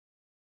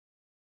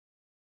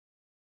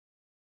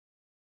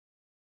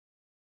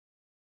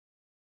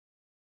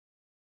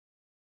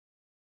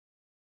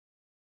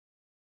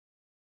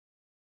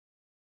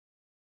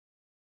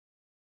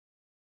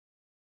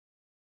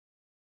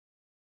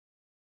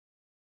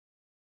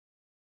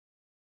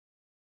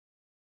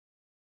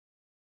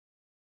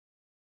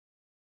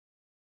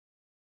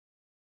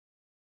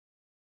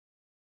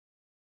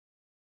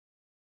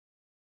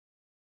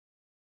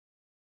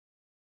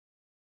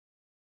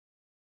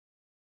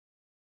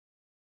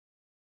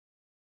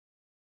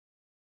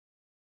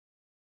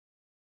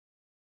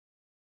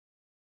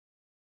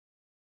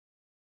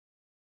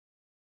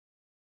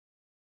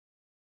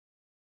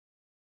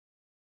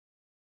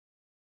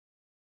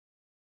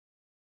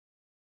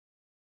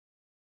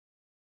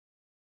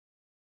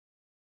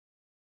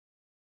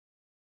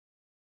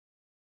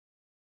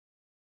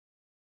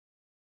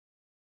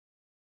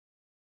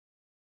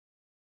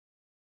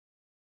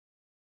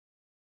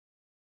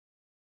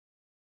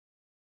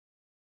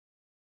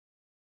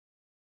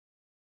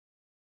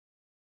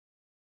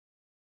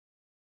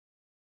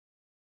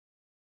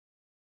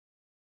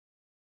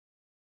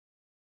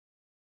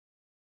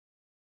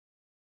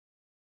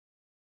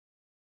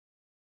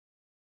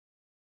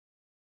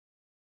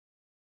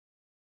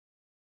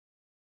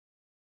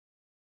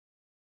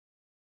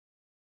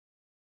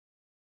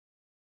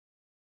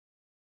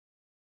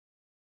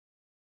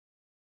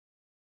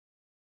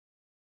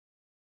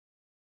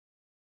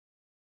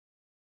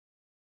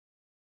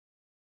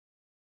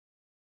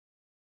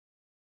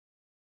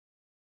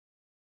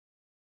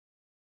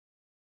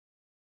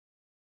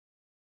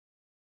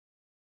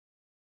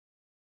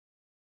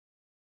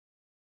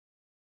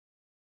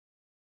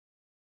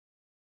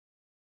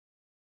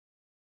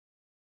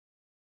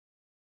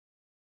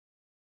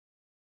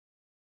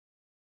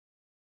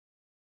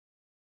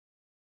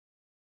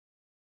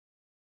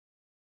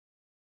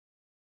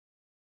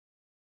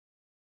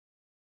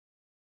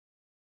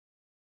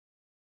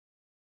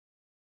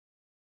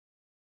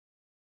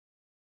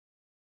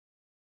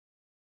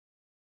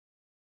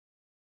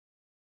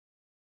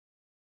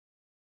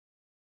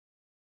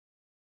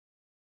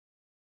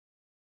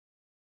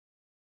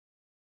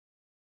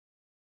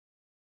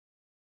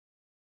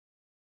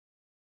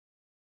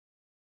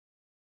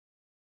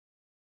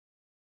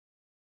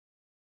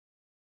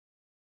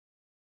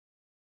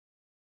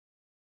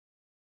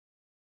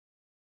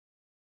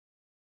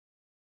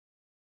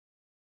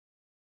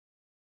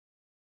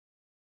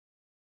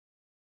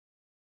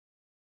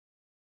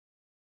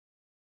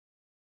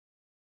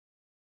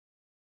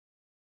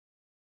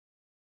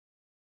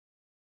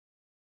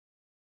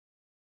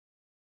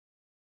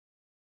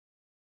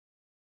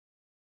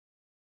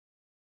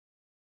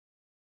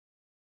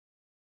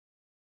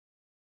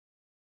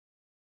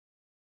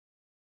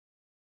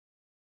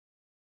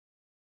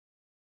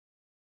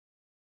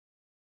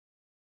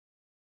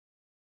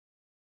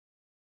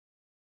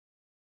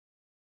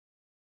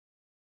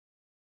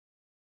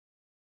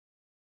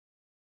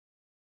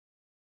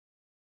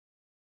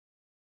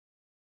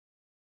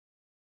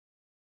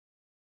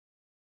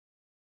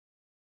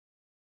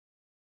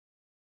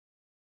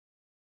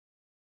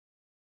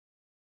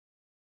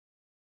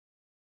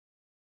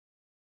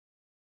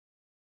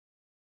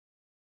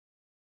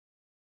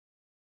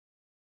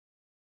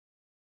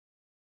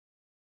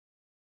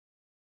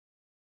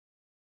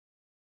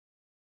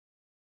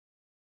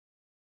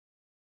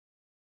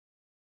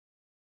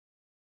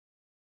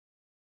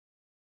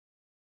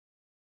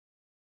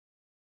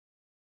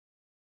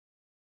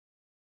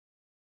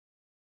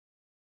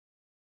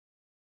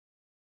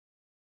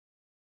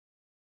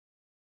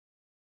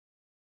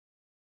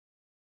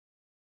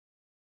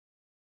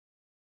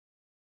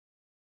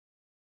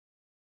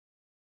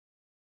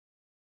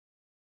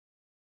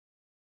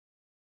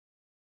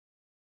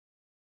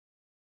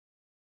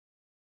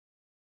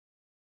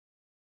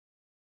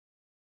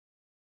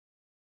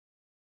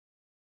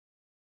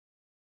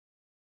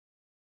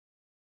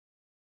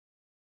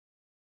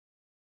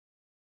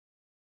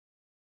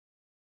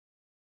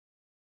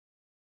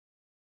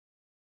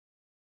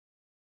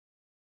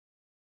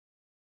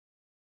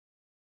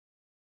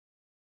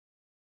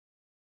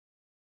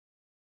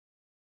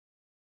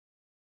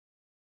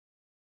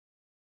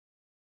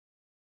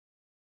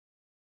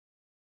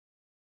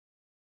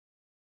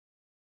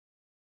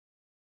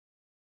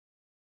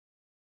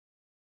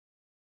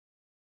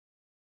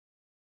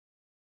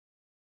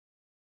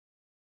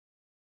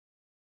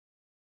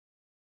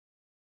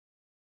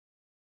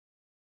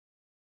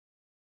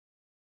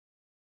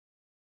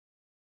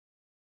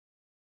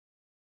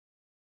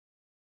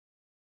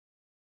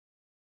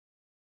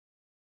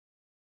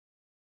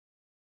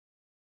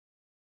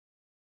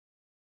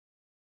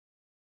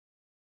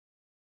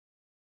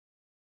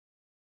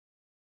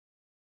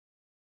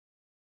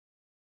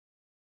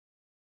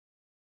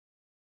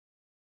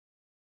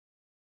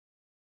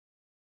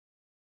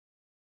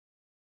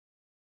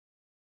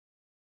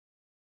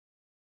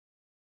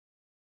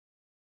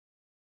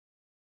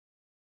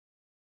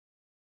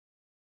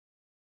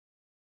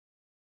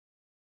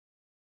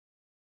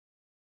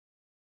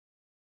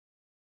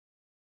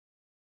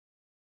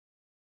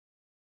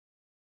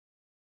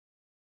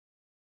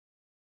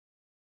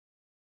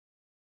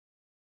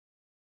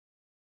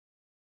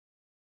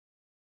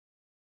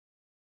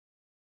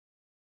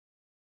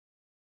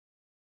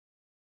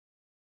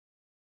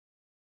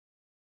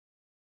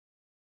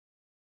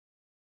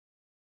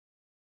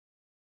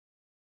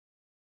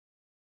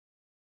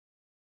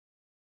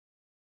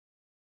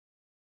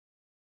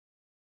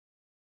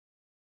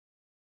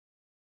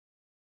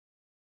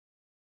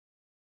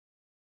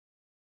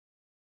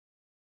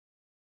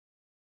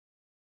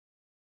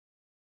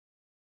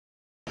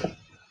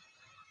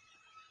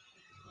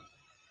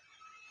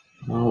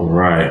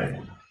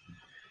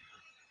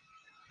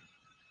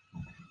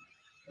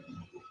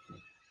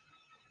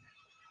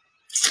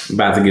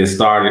About to get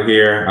started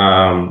here.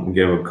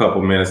 Give a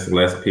couple minutes to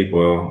let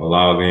people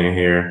log in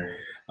here.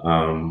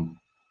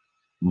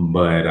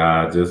 But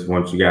I just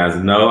want you guys to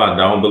know I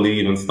don't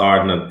believe in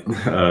starting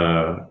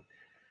a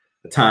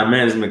time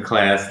management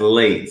class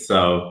late.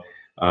 So,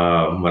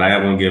 but I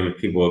am going to give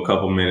people a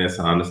couple minutes.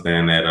 I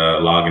understand that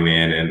logging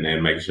in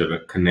and making sure the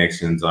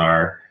connections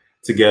are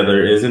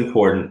together is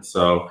important.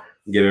 So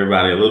give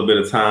everybody a little bit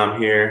of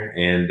time here.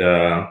 And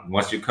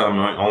once you come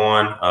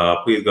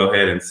on, please go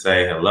ahead and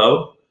say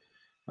hello.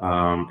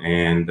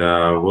 And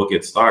we'll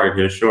get started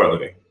here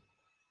shortly.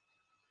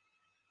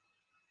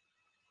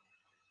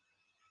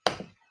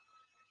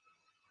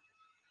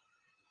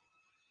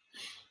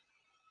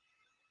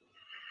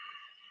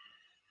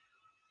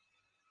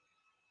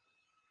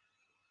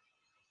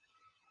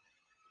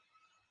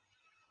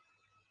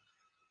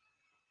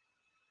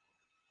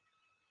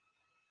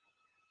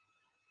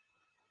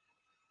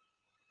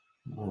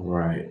 All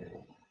right.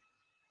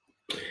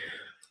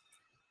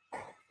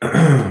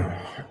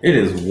 It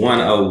is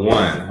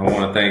 1:01. I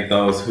want to thank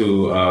those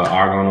who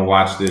are going to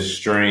watch this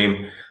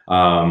stream.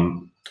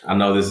 I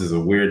know this is a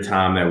weird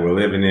time that we're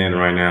living in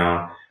right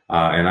now,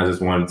 and I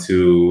just wanted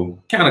to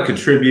kind of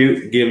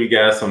contribute, give you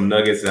guys some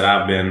nuggets that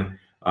I've been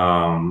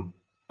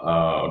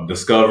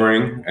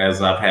discovering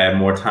as I've had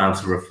more time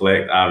to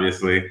reflect,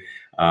 obviously.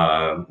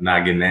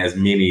 Not getting as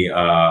many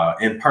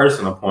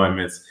in-person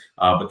appointments,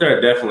 but there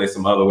are definitely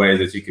some other ways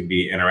that you can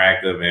be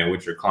interactive and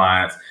with your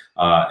clients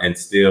and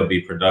still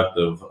be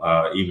productive,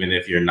 even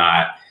if you're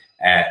not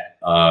at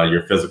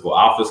your physical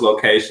office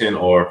location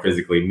or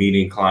physically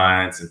meeting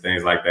clients and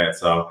things like that.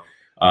 So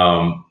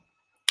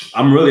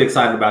I'm really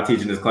excited about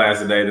teaching this class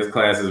today. This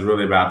class is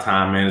really about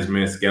time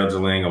management,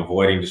 scheduling,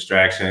 avoiding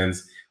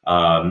distractions,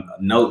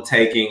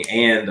 note-taking,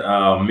 and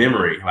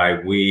memory.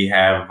 Like we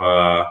have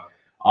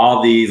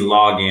all these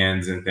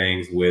logins and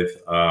things with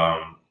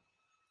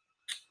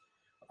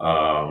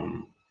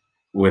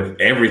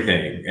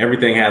everything.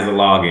 Everything has a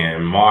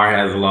login. Mar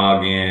has a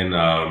login.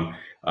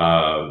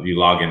 You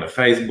log into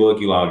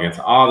Facebook. You log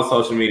into all the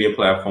social media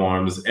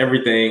platforms.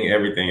 Everything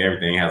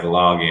has a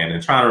login.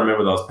 And trying to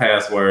remember those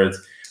passwords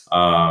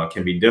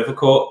can be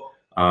difficult.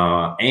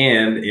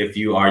 And if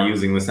you are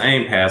using the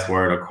same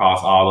password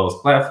across all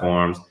those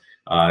platforms,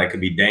 that could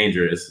be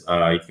dangerous.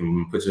 You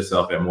can put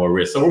yourself at more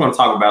risk. So we're going to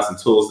talk about some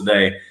tools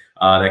today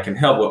that can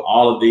help with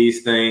all of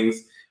these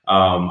things.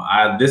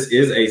 This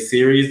is a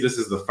series. This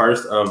is the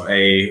first of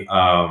a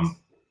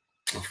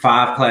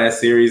 5-class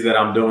series that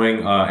I'm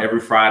doing every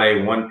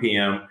Friday, 1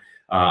 p.m.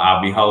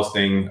 I'll be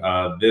hosting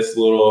this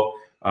little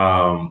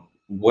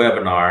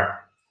webinar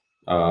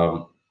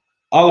all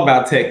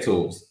about tech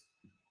tools.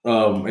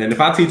 And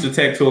if I teach a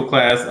tech tool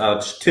class, I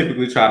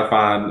typically try to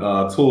find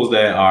tools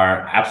that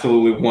are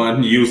absolutely,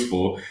 one,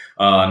 useful.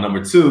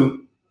 Number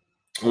two,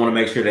 I want to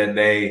make sure that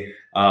they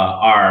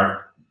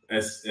are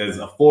as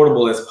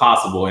affordable as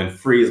possible, and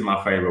free is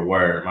my favorite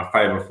word, my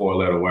favorite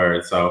 4-letter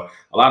word. So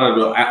a lot of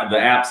the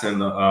apps and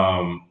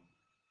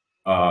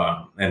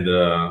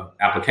the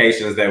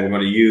applications that we're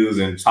going to use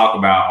and talk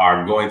about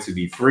are going to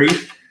be free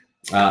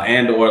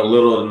and or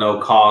little to no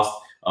cost,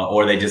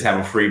 or they just have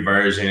a free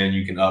version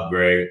you can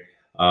upgrade.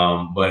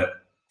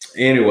 But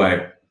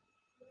anyway,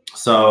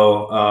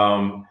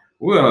 so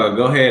we're gonna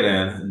go ahead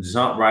and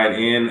jump right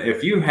in.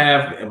 If you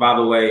have, by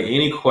the way,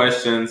 any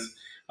questions,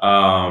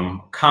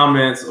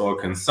 comments or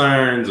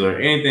concerns or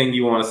anything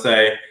you want to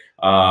say,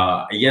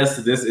 yes,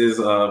 this is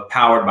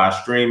powered by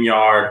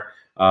StreamYard,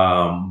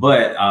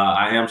 but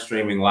I am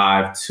streaming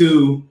live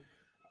to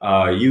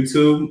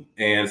YouTube.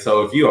 And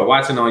so if you are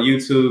watching on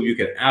YouTube, you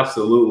can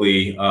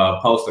absolutely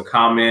post a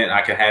comment.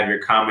 I can have your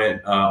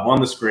comment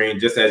on the screen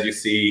just as you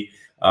see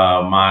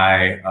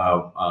my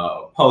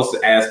post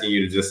asking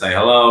you to just say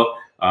hello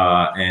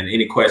and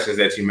any questions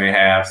that you may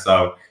have.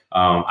 So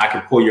I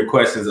can pull your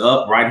questions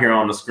up right here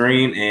on the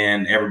screen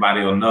and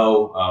everybody will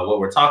know what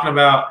we're talking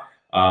about,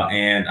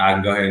 and I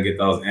can go ahead and get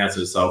those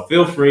answers. So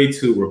feel free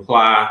to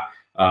reply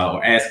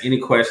or ask any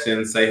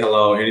questions, say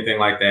hello, anything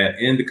like that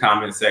in the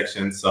comment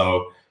section.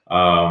 So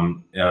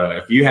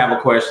if you have a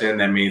question,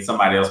 that means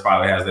somebody else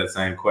probably has that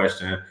same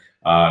question.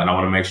 And I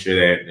want to make sure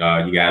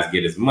that you guys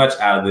get as much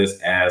out of this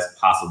as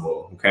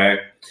possible. Okay.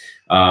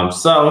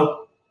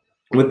 So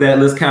with that,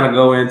 let's kind of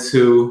go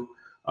into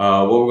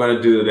what we're going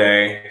to do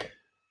today.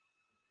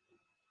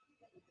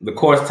 The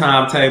course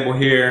timetable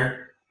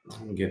here.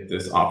 Let me get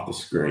this off the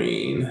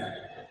screen.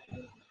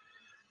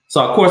 So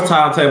our course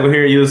timetable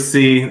here, you'll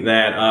see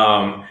that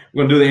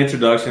we're going to do the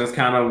introductions,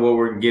 kind of what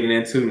we're getting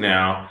into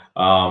now.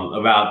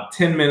 About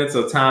 10 minutes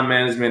of time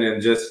management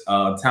and just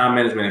time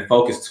management and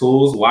focus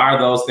tools. Why are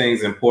those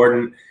things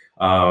important?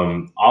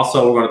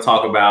 Also, we're going to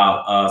talk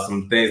about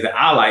some things that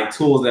I like,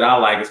 tools that I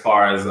like as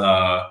far as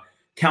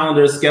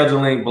calendar,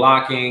 scheduling,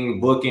 blocking,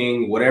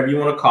 booking, whatever you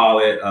want to call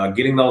it,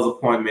 getting those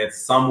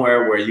appointments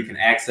somewhere where you can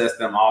access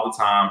them all the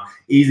time,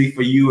 easy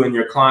for you and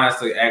your clients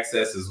to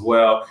access as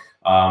well.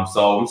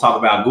 So I'm talking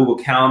about Google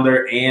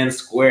Calendar and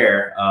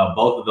Square.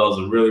 Both of those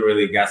are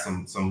really got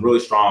some really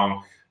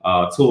strong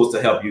tools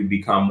to help you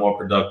become more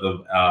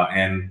productive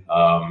and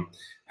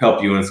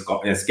help you in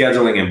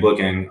scheduling and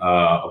booking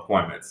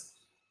appointments.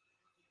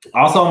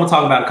 Also, I'm going to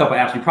talk about a couple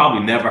apps you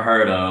probably never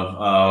heard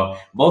of.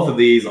 Both of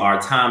these are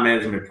time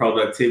management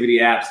productivity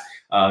apps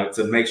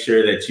to make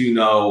sure that you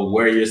know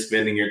where you're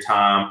spending your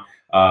time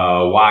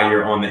while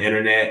you're on the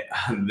internet.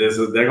 There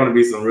are going to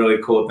be some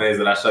really cool things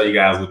that I show you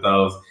guys with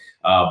those,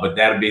 but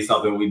that'll be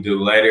something we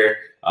do later.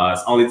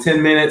 It's only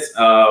 10 minutes.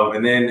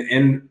 And then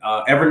in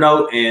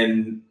Evernote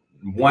and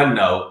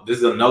OneNote, this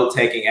is a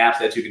note-taking apps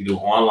that you can do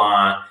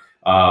online.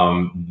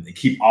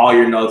 Keep all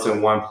your notes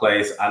in one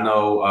place. I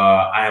know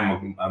I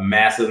am a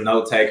massive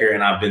note taker,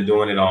 and I've been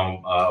doing it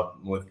on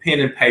with pen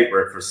and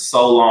paper for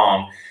so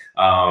long.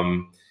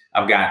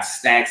 I've got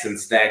stacks and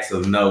stacks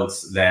of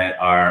notes that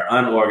are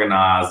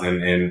unorganized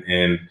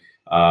and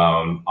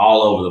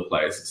all over the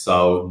place.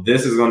 So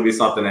this is going to be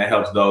something that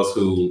helps those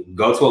who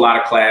go to a lot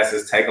of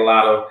classes, take a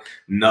lot of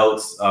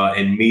notes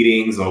in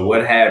meetings or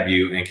what have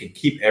you, and can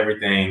keep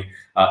everything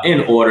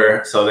in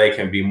order so they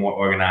can be more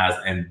organized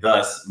and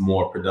thus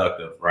more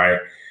productive, right?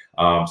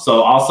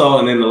 So also,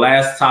 and then the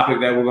last topic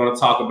that we're going to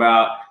talk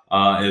about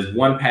is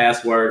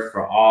 1Password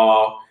for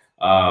all.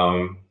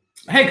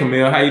 Hey,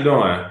 Camille, how you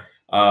doing?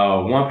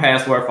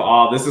 1Password for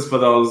all. This is for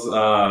those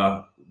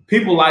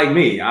people like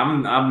me. I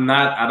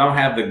don't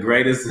have the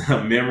greatest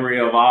memory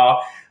of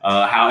all.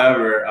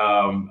 However,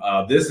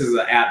 this is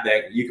an app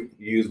that you can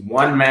use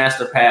one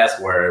master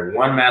password,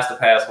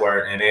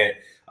 and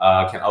it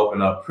can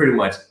open up pretty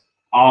much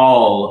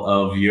all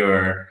of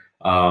your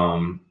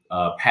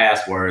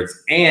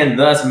passwords and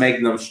thus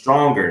make them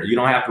stronger. You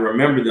don't have to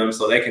remember them,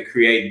 so they can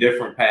create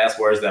different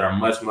passwords that are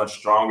much, much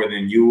stronger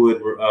than you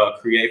would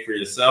create for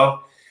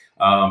yourself.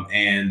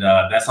 And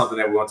that's something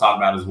that we're going to talk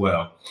about as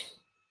well.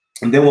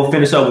 And then we'll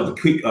finish up with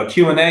the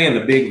Q&A and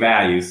the big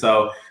value.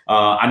 So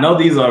I know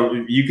these are,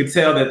 you can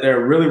tell that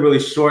they're really, really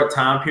short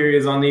time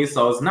periods on these.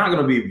 So it's not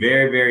going to be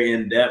very, very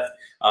in-depth.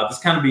 This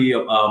kind of be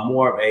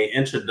more of an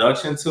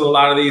introduction to a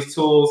lot of these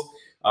tools.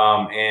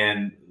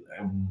 And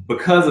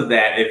because of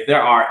that, if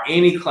there are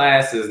any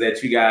classes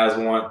that you guys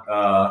want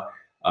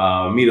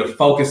me to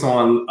focus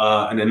on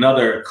in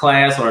another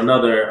class or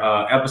another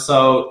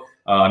episode,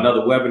 another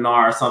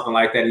webinar or something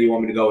like that, and you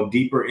want me to go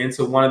deeper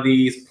into one of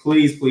these,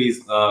 please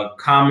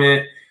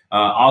comment.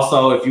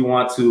 Also, if you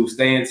want to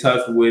stay in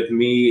touch with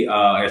me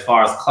as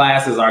far as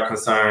classes are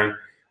concerned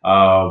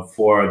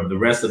for the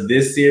rest of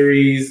this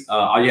series,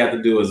 all you have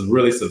to do is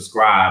really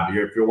subscribe.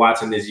 If you're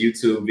watching this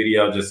YouTube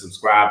video, just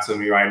subscribe to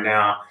me right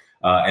now.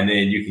 And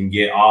then you can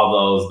get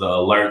all the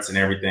alerts and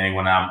everything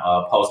when I'm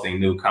posting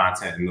new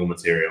content and new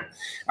material.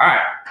 All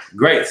right,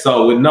 great.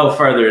 So with no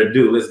further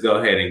ado, let's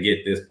go ahead and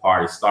get this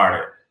party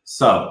started.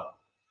 So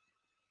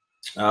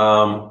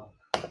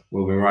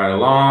moving right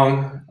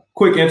along,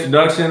 quick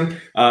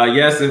introduction.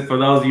 Yes, and for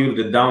those of you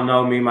that don't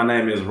know me, my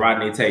name is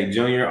Rodney Tate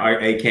Jr.,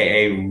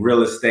 aka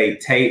Real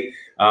Estate Tate.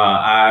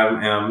 I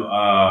am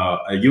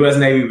a U.S.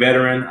 Navy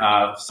veteran.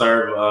 I've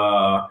served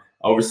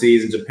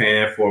overseas in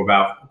Japan for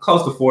about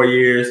close to 4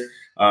 years,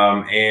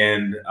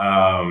 and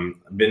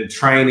been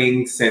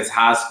training since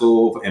high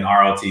school in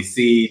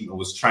ROTC. I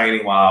was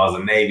training while I was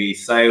a Navy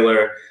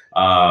sailor.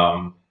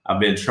 I've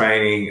been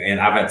training,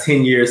 and I've had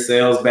 10 years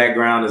sales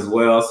background as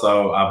well.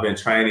 So I've been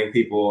training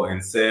people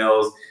in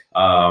sales,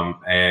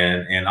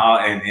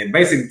 and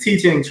basically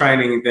teaching,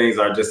 training, and things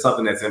are just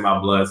something that's in my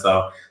blood.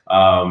 So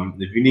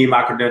if you need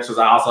my credentials,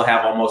 I also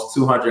have almost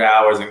 200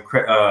 hours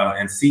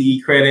in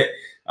CE credit,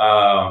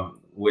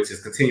 which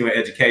is continuing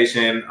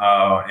education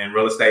in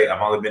real estate.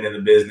 I've only been in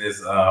the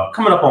business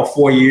coming up on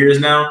 4 years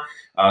now.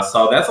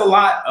 So that's a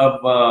lot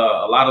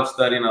of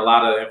studying, a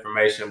lot of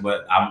information,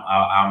 but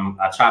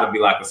I try to be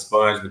like a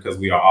sponge because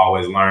we are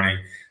always learning.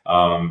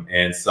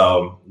 And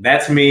so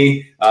that's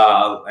me.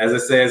 As it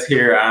says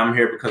here, I'm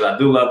here because I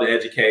do love to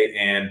educate,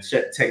 and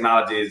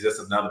technology is just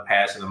another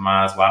passion of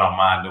mine. So I don't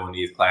mind doing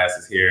these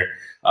classes here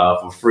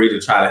for free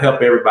to try to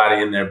help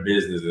everybody in their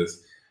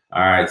businesses.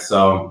 All right.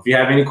 So if you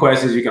have any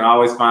questions, you can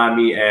always find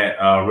me at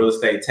Real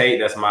Estate Tate.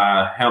 That's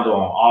my handle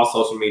on all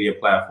social media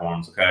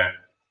platforms. Okay.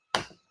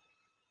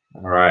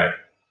 All right.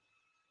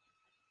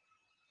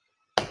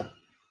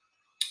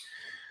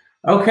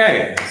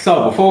 Okay,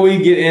 so before we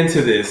get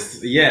into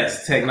this,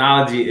 yes,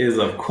 technology is,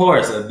 of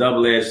course, a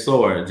double-edged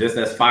sword. Just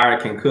as fire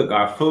can cook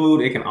our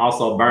food, it can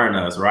also burn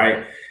us,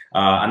 right?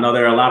 I know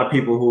there are a lot of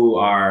people who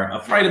are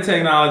afraid of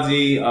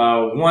technology.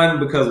 One,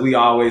 because we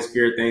always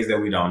fear things that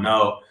we don't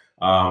know.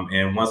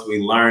 And once we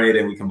learn it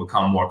and we can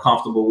become more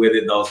comfortable with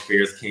it, those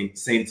fears can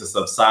seem to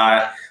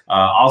subside.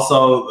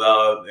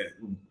 Also,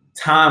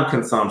 time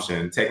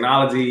consumption.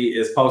 Technology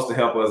is supposed to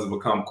help us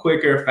become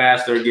quicker,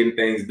 faster, getting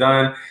things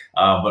done.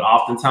 But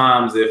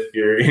oftentimes, if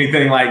you're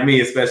anything like me,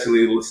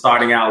 especially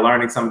starting out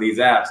learning some of these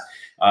apps,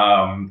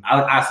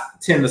 I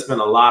tend to spend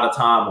a lot of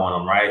time on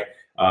them, right?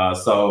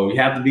 So you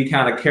have to be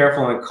kind of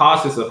careful and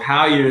cautious of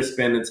how you're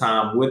spending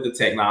time with the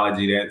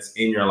technology that's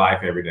in your life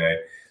every day,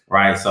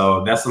 right?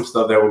 So that's some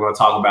stuff that we're going to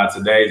talk about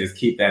today. Just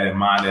keep that in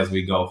mind as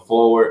we go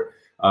forward.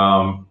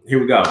 Here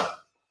we go.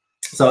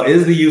 So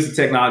is the use of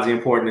technology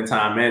important in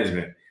time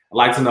management? I'd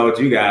like to know what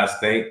you guys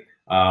think.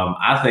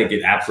 I think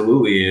it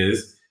absolutely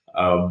is.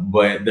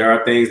 But there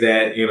are things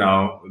that,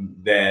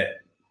 that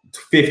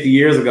 50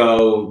 years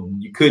ago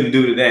you couldn't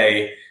do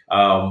today,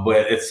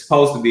 but it's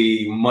supposed to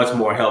be much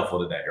more helpful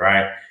today,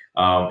 right?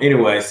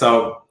 Anyway,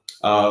 so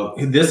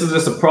this is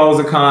just a pros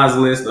and cons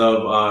list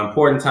of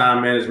important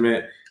time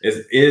management.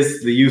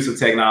 Is the use of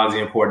technology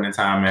important in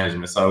time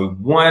management? So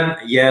one,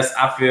 yes,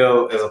 I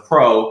feel as a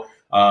pro,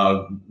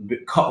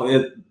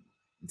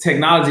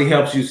 technology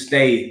helps you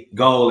stay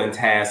goal and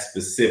task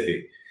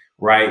specific,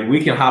 right?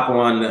 We can hop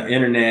on the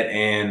internet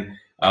and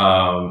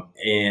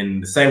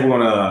say we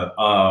want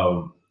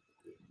to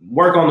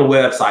work on the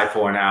website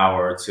for an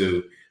hour or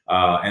two.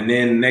 And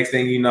then next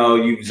thing you know,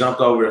 you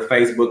jumped over to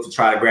Facebook to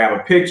try to grab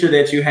a picture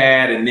that you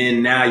had. And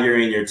then now you're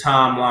in your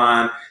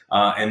timeline.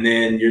 And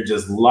then you're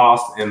just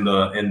lost in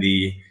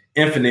the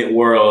infinite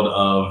world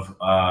of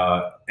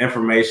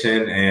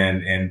information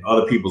and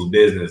other people's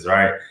business,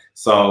 right?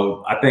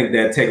 So I think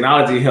that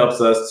technology helps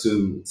us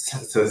to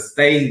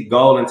stay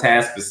goal and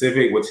task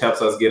specific, which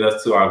helps us get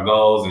us to our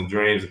goals and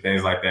dreams and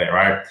things like that,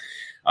 right?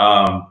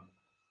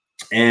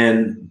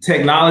 And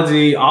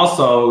technology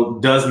also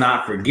does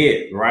not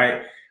forget,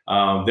 right?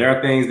 There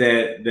are things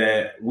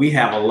that we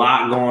have a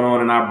lot going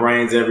on in our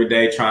brains every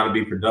day trying to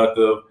be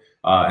productive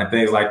and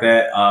things like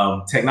that.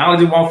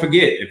 Technology won't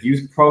forget. If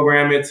you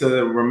program it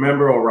to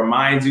remember or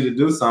remind you to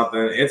do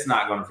something, it's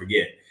not going to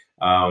forget.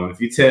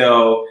 If you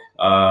tell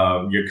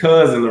your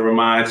cousin to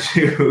remind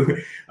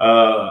you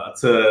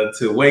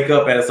to wake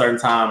up at a certain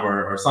time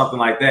or something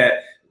like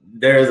that,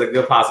 there's a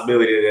good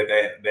possibility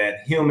that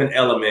human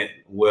element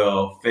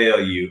will fail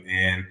you.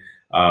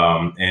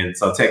 And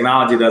so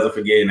technology doesn't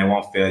forget, and it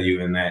won't fail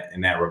you in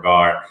that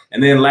regard.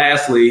 And then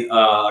lastly,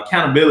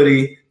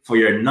 accountability for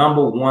your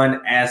number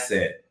one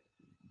asset,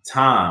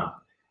 time.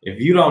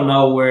 If you don't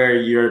know where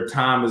your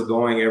time is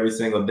going every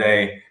single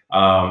day,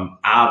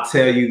 I'll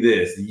tell you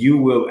this, you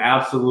will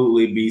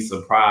absolutely be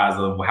surprised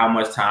of how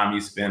much time you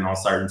spend on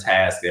certain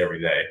tasks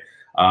every day.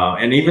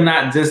 And even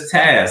not just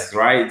tasks,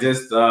 right?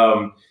 Just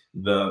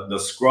the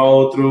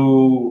scroll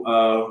through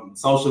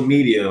social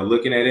media,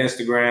 looking at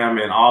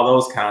Instagram and all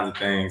those kinds of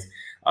things.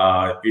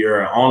 If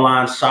you're an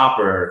online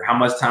shopper, how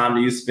much time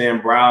do you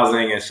spend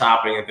browsing and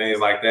shopping and things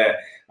like that?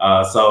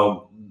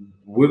 So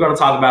we're going to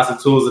talk about some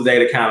tools today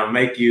to kind of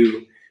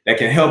that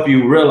can help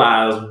you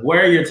realize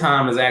where your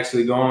time is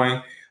actually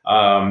going,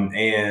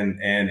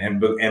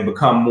 and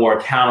become more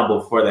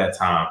accountable for that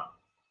time.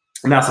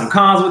 Now, some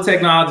cons with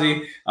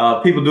technology,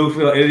 people do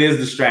feel it is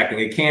distracting.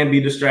 It can be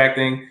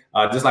distracting,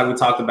 just like we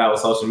talked about with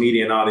social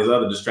media and all these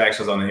other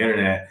distractions on the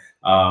internet.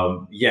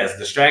 Yes,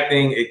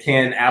 distracting, it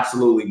can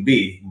absolutely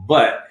be.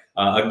 But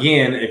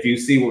again, if you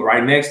see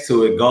right next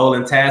to it, goal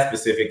and task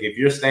specific, if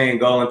you're staying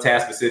goal and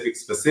task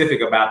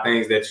specific about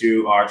things that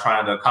you are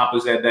trying to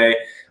accomplish that day,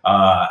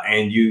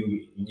 and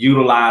you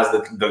utilize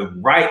the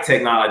right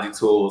technology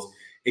tools,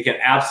 it can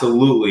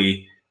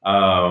absolutely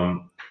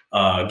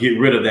get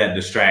rid of that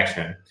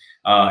distraction.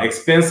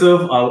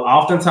 Expensive.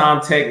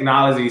 Oftentimes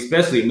technology,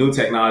 especially new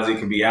technology,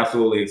 can be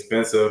absolutely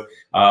expensive.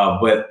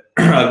 But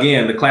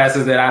again, the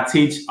classes that I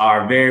teach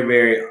are very,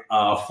 very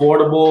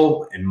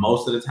affordable and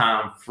most of the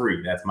time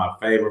free. That's my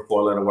favorite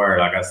four-letter word,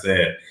 like I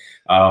said.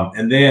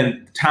 And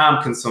then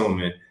time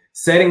consuming.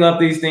 Setting up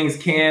these things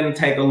can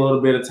take a little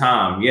bit of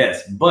time,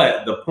 yes,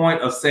 but the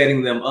point of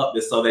setting them up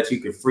is so that you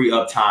can free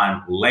up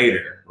time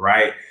later,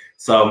 right?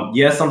 So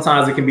yes,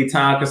 sometimes it can be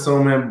time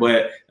consuming,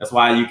 but that's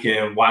why you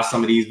can watch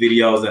some of these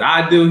videos that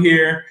I do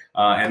here.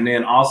 And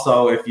then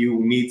also, if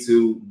you need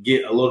to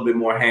get a little bit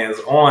more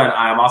hands-on,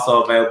 I am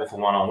also available for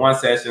one-on-one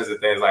sessions and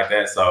things like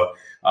that. So,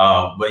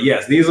 but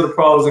yes, these are the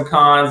pros and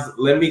cons.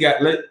 Let me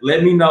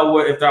know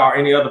if there are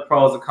any other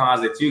pros and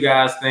cons that you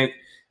guys think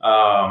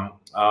are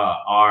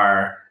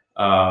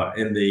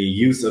in the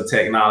use of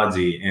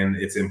technology and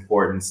its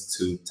importance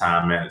to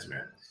time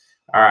management.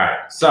 All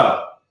right,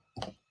 so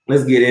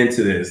let's get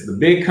into this. The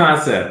big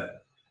concept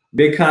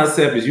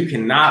is you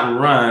cannot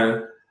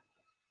run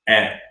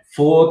at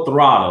full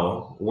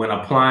throttle when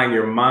applying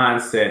your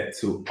mindset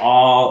to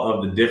all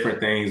of the different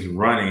things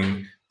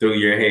running through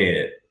your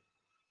head.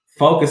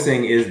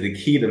 Focusing is the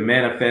key to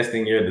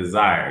manifesting your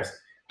desires,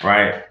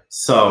 right?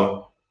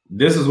 So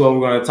this is what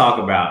we're going to talk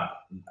about.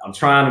 I'm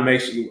trying to make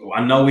sure,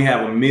 I know we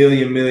have a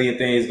million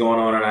things going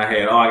on in our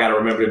head. Oh, I got to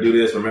remember to do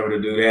this, remember to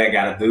do that,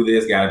 got to do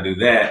this, got to do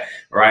that,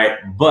 right?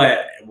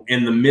 But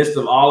in the midst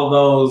of all of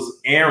those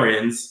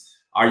errands,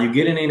 are you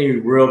getting any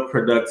real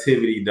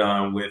productivity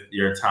done with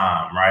your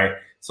time, right?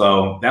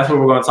 So that's what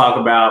we're going to talk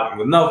about.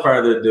 With no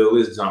further ado,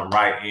 let's jump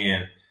right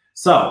in.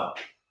 So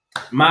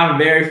my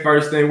very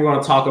first thing we're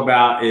going to talk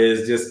about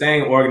is just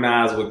staying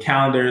organized with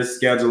calendars,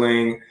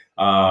 scheduling,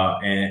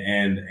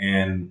 and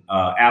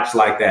apps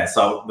like that.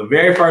 So the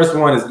very first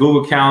one is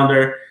Google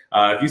Calendar.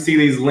 If you see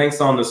these links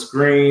on the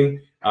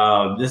screen,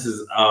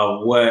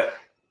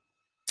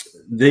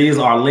 these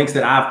are links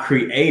that I've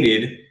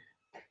created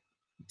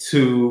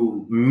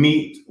to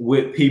meet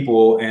with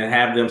people and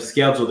have them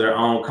schedule their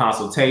own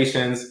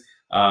consultations.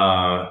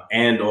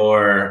 and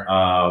or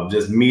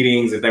just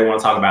meetings if they want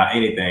to talk about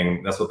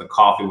anything. That's what the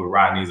Coffee with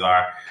Rodney's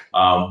are.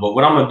 But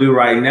what I'm going to do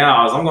right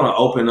now is I'm going to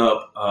open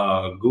up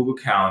Google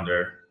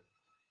Calendar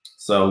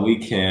so we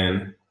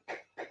can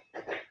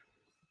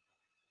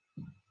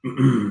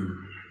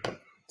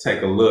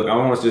take a look. I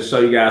want to just show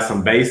you guys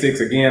some basics.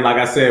 Again, like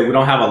I said, we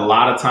don't have a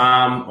lot of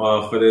time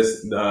for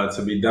this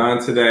to be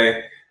done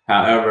today.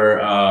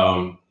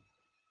 However,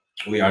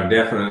 we are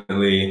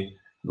definitely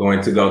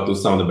going to go through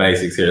some of the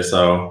basics here.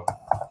 So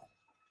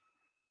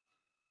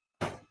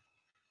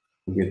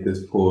get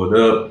this pulled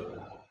up.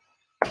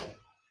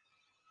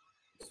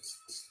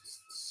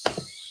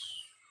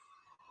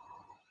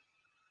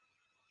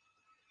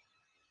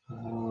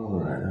 All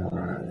right.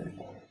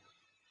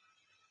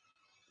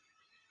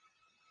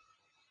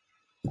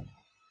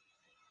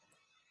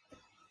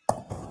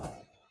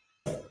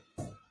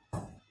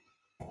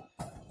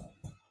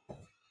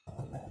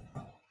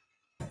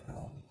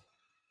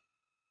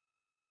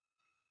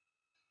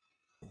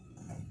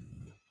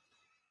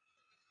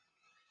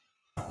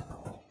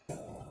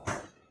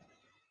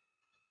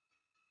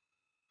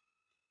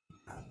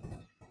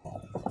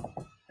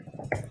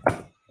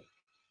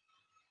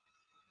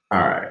 All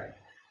right.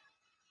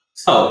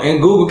 So in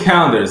Google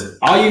Calendars,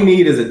 all you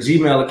need is a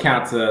Gmail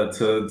account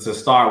to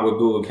start with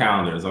Google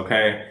Calendars,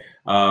 okay?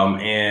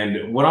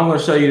 And what I'm going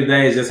to show you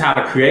today is just how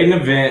to create an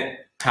event,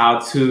 how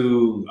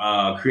to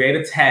create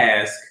a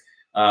task,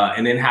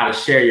 and then how to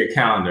share your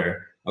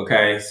calendar,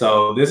 okay?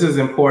 So this is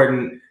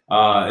important,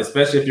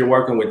 especially if you're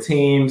working with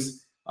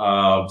teams.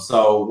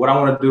 So what I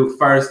want to do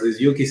first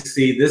is you can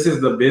see this is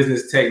the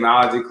business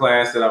technology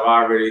class that I've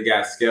already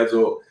got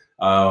scheduled.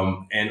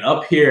 And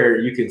up here,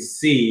 you can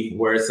see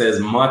where it says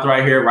month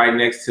right here, right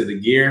next to the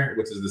gear,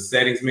 which is the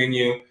settings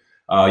menu.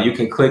 You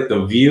can click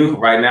the view.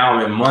 Right now,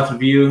 I'm in month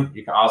view.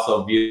 You can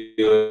also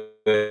view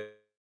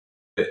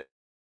it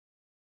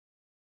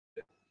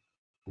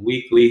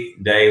weekly,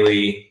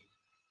 daily.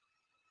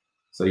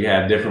 So you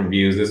have different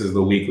views. This is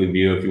the weekly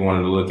view if you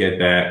wanted to look at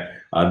that.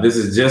 This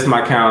is just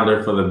my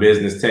calendar for the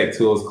business tech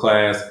tools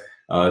class.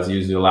 It's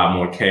usually a lot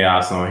more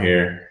chaos on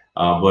here.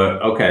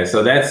 But okay,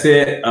 so that's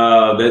it.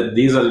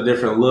 These are the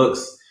different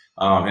looks.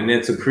 And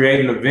then to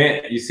create an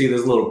event, you see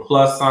this little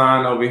plus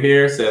sign over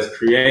here. It says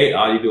create.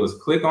 All you do is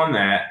click on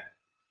that.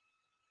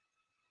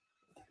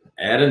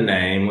 Add a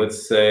name.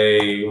 Let's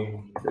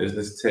say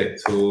business tech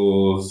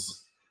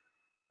tools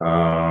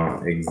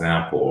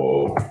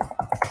example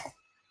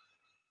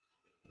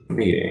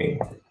meeting.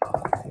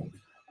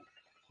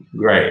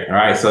 Great. All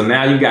right. So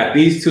now you got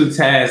these two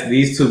tasks,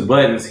 these two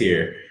buttons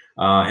here.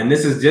 And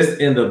this is just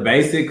in the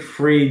basic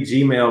free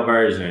Gmail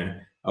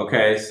version.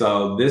 Okay,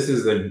 so this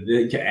is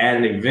you can add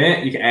an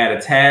event, you can add a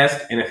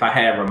task, and if I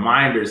have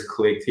reminders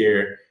clicked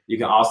here, you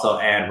can also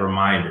add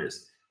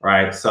reminders,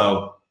 right?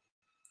 So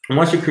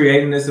once you're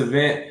creating this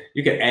event,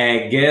 you can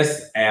add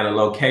guests, add a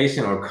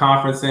location or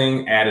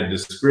conferencing, add a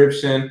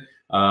description.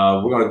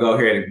 We're going to go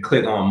here and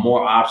click on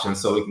more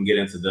options so we can get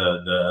into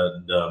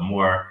the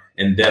more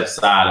in-depth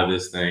side of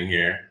this thing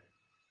here.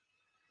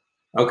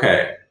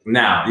 Okay.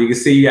 Now, you can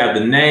see you have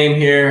the name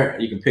here.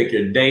 You can pick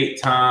your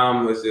date,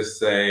 time. Let's just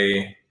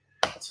say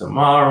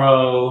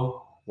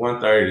tomorrow,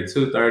 1:30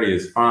 to 2:30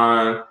 is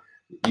fine.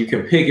 You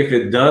can pick if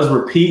it does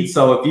repeat.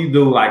 So if you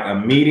do like a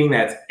meeting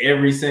that's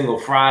every single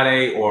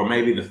Friday or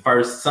maybe the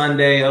first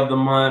Sunday of the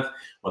month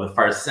or the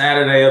first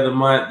Saturday of the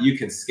month, you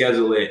can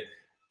schedule it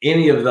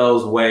any of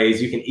those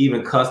ways. You can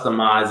even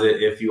customize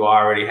it if you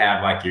already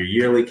have like your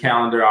yearly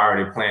calendar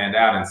already planned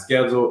out and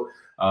scheduled.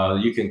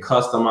 You can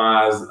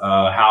customize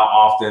how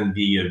often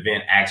the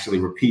event actually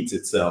repeats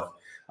itself.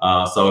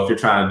 So if you're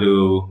trying to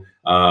do,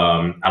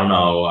 I don't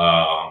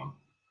know,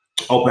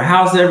 open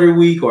house every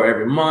week or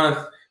every month,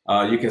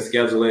 you can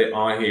schedule it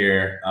on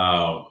here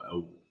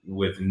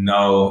with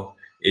no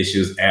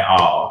issues at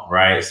all,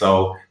 right?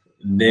 So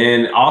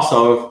then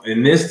also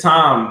in this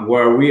time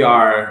where we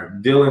are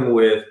dealing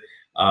with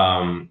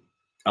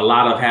a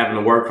lot of having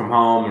to work from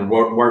home and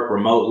work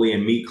remotely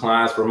and meet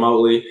clients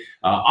remotely,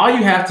 all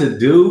you have to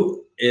do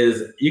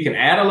is you can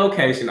add a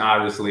location,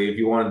 obviously, if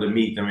you wanted to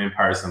meet them in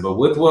person. But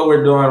with what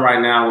we're doing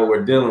right now, what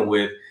we're dealing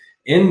with,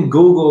 in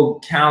Google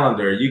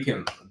Calendar, you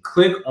can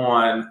click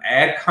on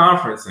Add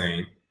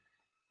Conferencing.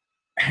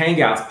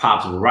 Hangouts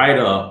pops right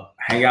up.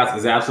 Hangouts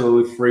is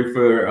absolutely free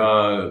for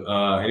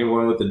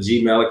anyone with a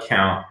Gmail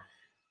account.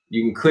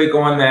 You can click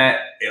on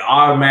that. It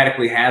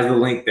automatically has the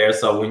link there.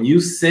 So when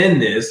you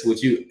send this,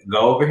 which you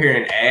go over here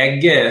and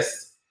add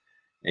guests,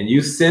 and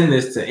you send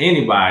this to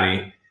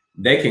anybody,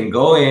 they can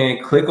go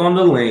in, click on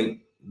the link,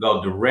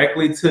 go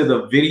directly to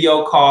the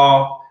video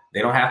call.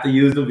 They don't have to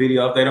use the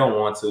video if they don't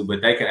want to,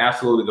 but they can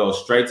absolutely go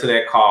straight to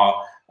that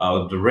call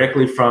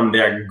directly from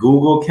their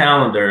Google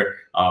Calendar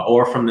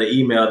or from the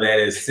email that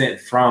is sent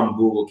from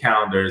Google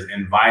Calendars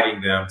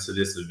inviting them to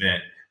this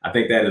event. I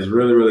think that is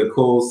really, really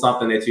cool.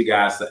 Something that you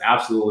guys should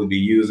absolutely be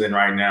using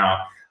right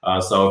now.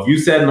 So if you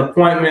set an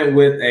appointment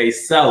with a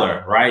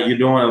seller, right, you're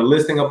doing a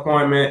listing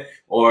appointment,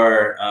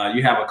 or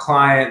you have a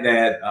client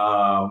that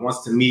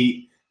wants to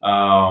meet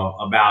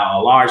about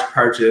a large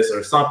purchase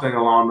or something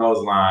along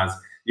those lines,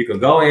 you can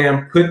go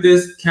in, put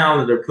this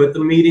calendar, put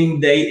the meeting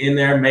date in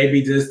there,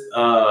 maybe just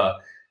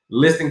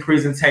listing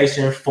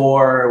presentation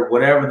for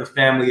whatever the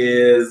family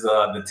is,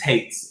 the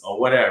Tates or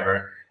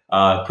whatever.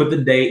 Put the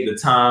date, the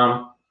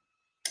time,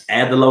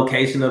 add the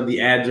location of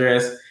the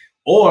address,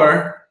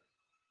 or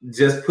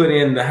just put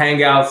in the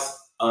Hangouts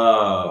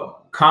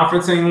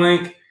conferencing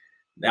link.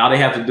 All they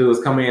have to do is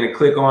come in and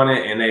click on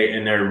it, and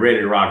they're ready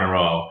to rock and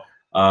roll.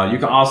 You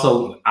can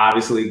also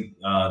obviously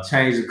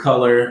change the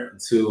color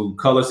to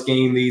color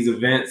scheme these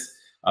events,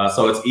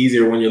 so it's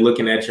easier when you're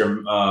looking at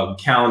your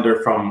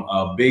calendar from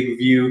a big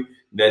view,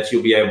 that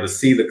you'll be able to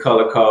see the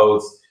color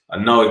codes,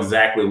 know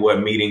exactly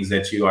what meetings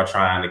that you are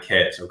trying to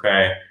catch.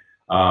 Okay.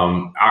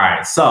 All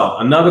right. So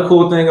another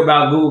cool thing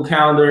about Google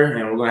Calendar,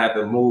 and we're gonna have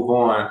to move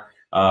on.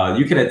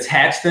 You can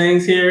attach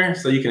things here,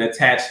 so you can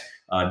attach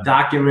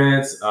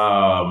documents,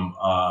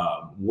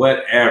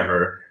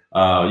 whatever.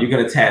 You can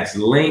attach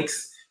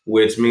links,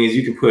 which means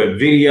you can put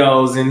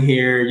videos in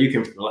here. You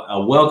can a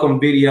welcome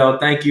video.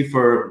 Thank you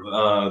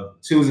for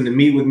choosing to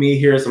meet with me.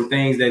 Here are some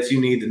things that you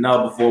need to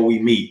know before we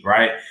meet,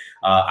 right?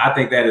 I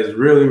think that is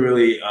really,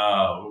 really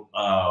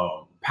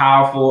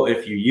powerful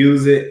if you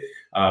use it,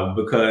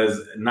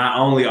 because not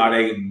only are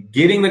they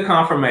getting the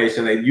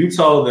confirmation that you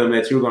told them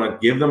that you were going to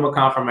give them a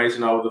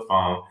confirmation over the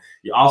phone,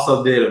 you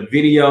also did a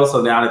video,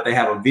 so now that they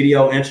have a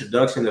video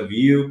introduction of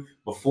you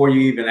before you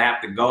even have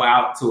to go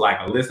out to like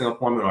a listing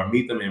appointment or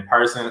meet them in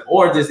person,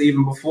 or just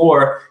even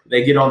before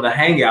they get on the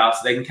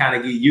Hangouts, they can kind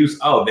of get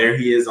used, oh, there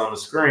he is on the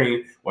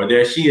screen, or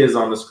there she is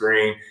on the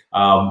screen.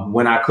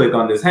 When I click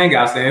on this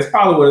Hangouts, then it's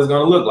probably what it's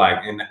going to look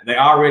like. And they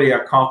already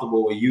are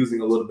comfortable with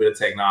using a little bit of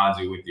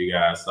technology with you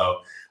guys. So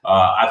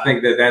I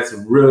think that that's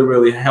really,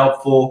 really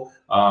helpful.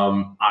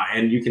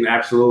 And you can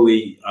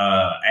absolutely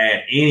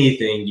add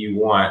anything you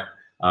want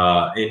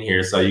in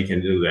here, so you can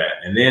do that.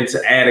 And then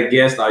to add a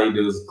guest, all you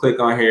do is click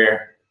on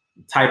here,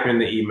 type in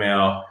the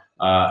email,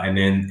 and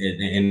then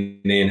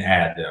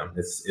add them.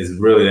 It's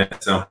really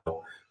that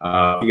simple.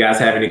 If you guys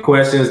have any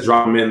questions,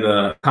 drop them in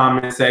the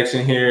comment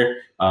section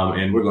here,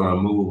 and we're going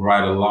to move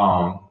right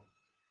along.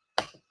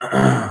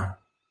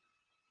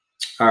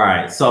 All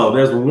right, so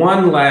there's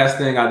one last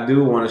thing I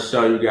do want to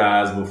show you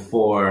guys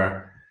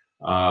before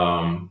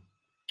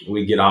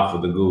we get off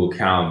of the Google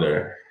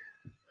Calendar.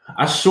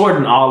 I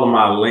shortened all of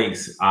my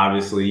links.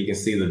 Obviously, you can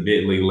see the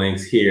bit.ly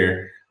links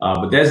here,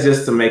 but that's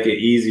just to make it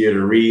easier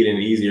to read and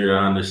easier to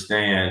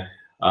understand.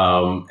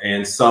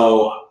 And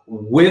so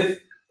with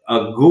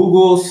a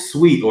Google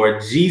Suite or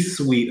a G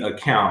Suite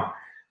account,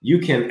 you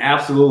can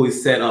absolutely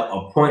set up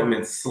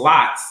appointment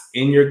slots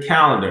in your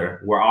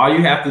calendar, where all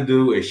you have to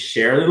do is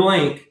share the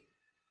link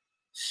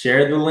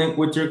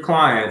with your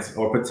clients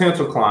or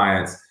potential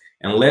clients,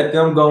 and let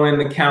them go in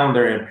the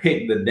calendar and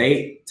pick the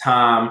date,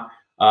 time,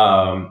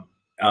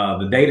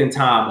 the date and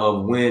time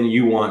of when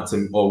you want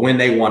to, or when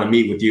they want to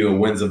meet with you, and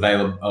when the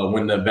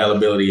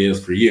availability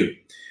is for you.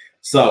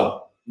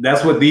 So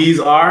that's what these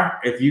are.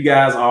 If you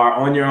guys are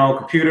on your own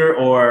computer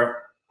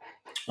or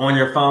on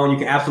your phone, you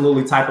can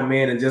absolutely type them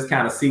in and just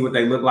kind of see what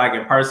they look like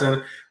in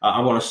person.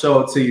 I'm going to show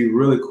it to you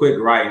really quick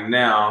right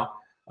now.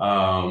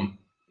 I'll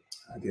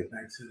get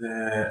back to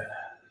that.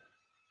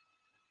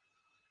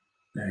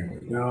 There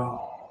we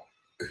go.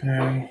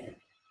 Okay.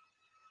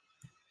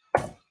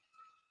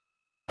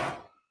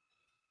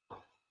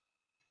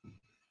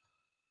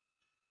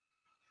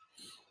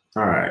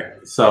 All right,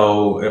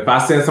 so if I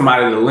send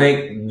somebody the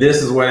link,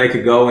 this is where they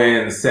could go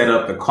in and set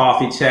up the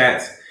coffee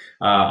chats.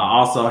 I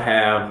also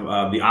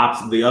have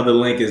the other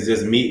link is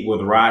just Meet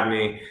with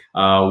Rodney,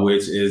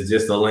 which is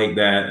just a link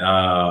that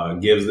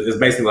it's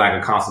basically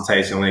like a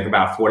consultation link,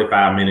 about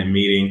 45-minute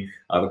meeting.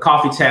 The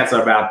coffee chats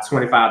are about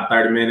 25 to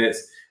 30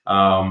 minutes,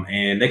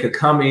 and they could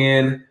come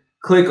in,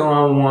 click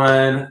on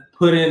one,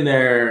 put in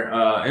their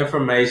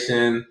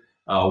information,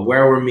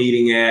 where we're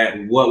meeting at,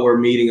 what we're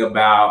meeting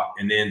about,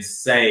 and then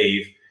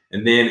save.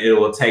 And then it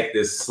will take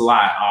this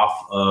slot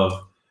off of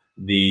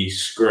the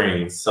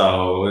screen.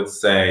 So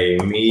let's say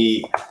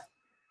meet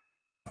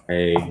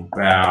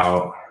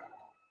about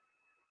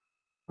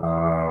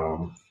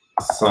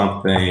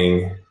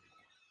something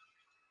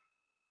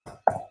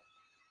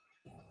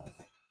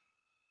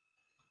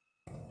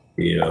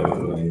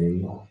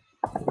dealing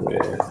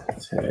with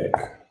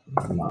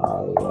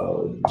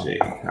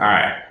technology. All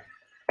right.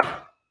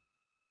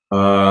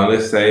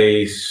 Let's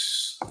say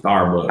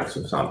Starbucks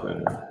or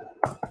something.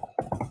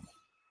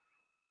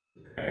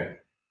 Okay.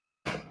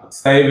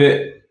 Save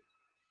it.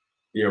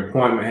 Your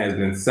appointment has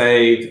been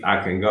saved.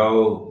 I can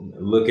go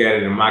look at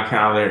it in my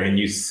calendar, and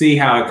you see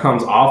how it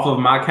comes off of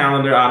my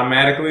calendar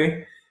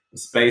automatically. The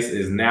space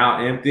is now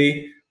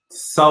empty.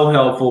 So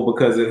helpful,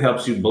 because it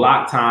helps you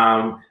block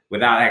time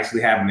without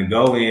actually having to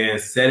go in,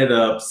 set it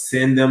up,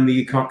 send them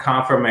the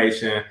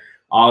confirmation,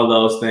 all of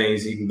those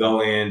things. You can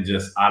go in,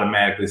 just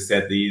automatically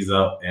set these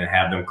up and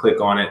have them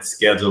click on it,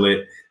 schedule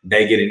it.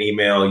 They get an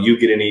email, you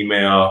get an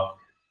email.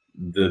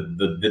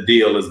 the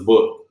deal is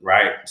booked,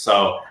 right?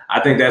 So I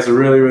think that's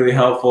really, really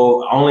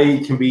helpful.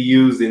 Only can be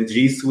used in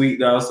G Suite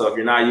though. So if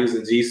you're not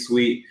using G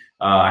Suite,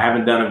 I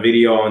haven't done a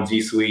video on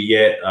G Suite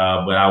yet,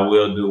 but I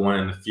will do one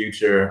in the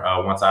future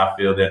once I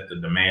feel that the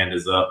demand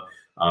is up.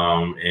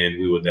 And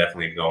we will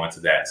definitely go into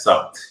that.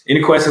 So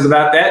any questions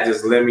about that,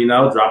 just let me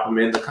know. Drop them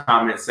in the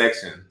comment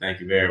section.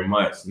 Thank you very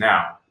much.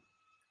 Now,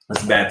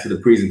 let's back to the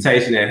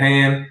presentation at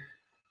hand.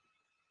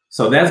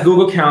 So that's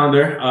Google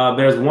Calendar.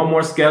 There's one more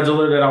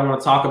scheduler that I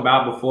want to talk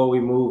about before we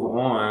move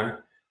on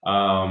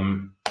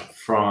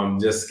from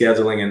just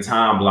scheduling and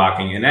time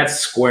blocking, and that's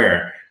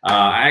Square.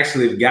 I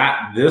actually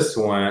got this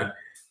one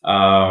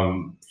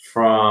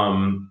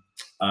from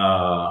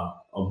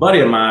a buddy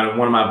of mine,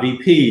 one of my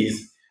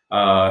VPs.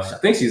 I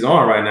think she's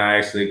on right now,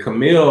 actually.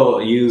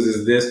 Camille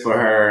uses this for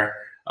her.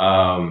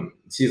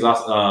 She's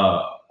also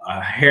a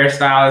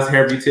hairstylist,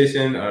 hair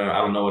beautician. I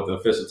don't know what the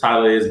official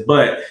title is,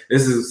 but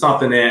this is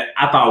something that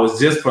I thought was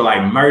just for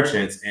like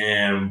merchants.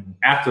 And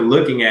after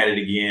looking at it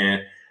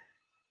again,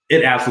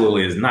 it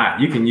absolutely is not.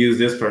 You can use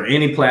this for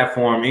any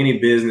platform, any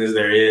business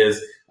there is.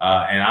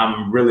 And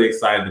I'm really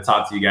excited to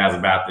talk to you guys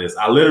about this.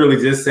 I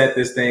literally just set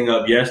this thing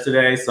up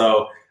yesterday.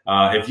 So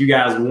if you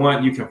guys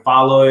want, you can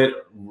follow it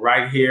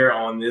right here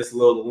on this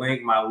little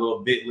link, my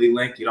little bit.ly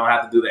link. You don't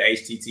have to do the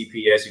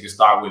HTTPS. You can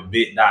start with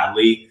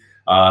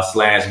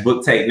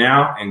bit.ly/booktape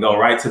now and go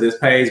right to this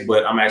page,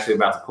 but I'm actually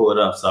about to pull it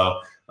up.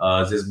 So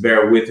just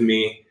bear with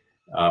me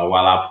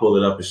while I pull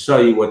it up and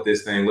show you what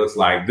this thing looks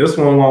like. This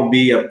one won't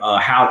be a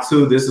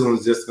how-to. This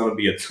one's just going to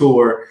be a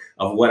tour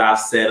of what I've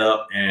set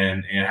up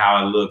and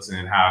how it looks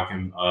and how it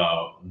can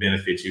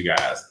benefit you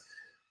guys.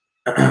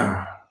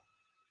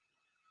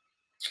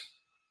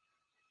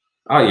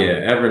 Oh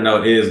yeah,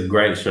 Evernote is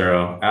great,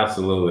 Cheryl.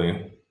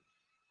 Absolutely.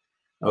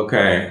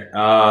 Okay,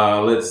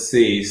 let's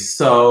see.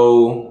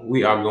 So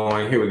we are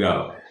going, here we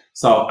go.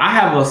 So I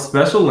have a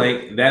special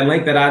link, that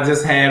link that I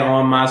just had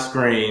on my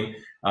screen.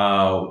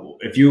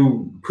 If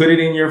you put it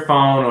in your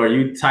phone or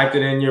you typed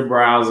it in your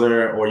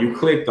browser or you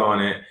clicked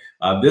on it,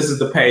 this is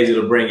the page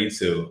it'll bring you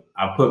to.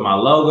 I put my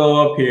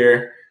logo up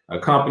here, a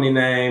company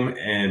name,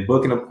 and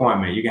book an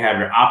appointment. You can have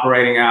your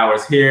operating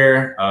hours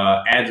here,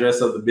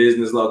 address of the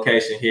business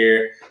location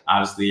here,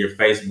 obviously your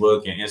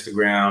Facebook and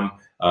Instagram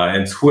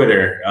and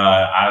Twitter.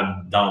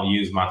 I don't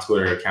use my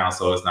Twitter account,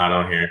 so it's not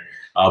on here.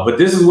 But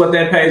this is what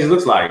that page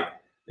looks like.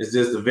 It's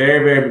just the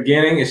very, very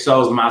beginning. It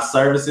shows my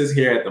services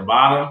here at the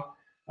bottom.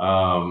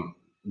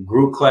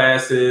 Group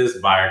classes,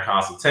 buyer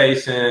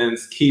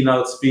consultations,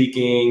 keynote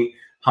speaking,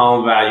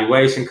 home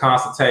valuation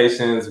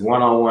consultations,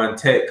 one-on-one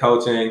tech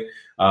coaching,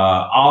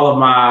 all of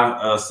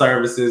my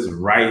services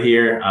right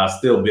here.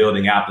 Still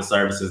building out the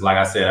services. Like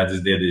I said, I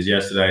just did this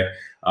yesterday.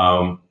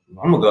 I'm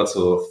gonna go to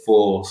a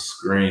full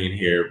screen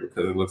here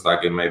because it looks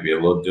like it may be a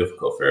little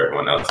difficult for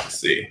everyone else to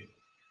see.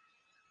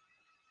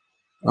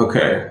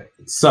 Okay,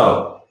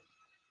 so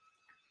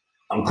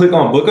I'm click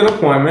on book an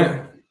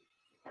appointment.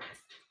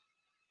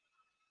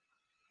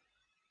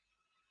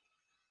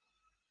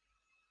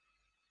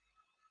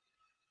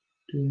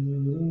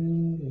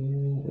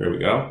 There we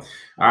go.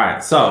 All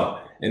right, so,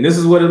 and this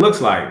is what it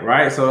looks like,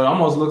 right? So it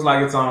almost looks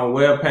like it's on a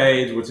web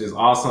page, which is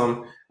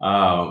awesome.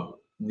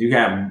 You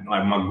have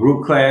like my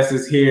group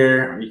classes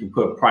here. You can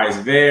put price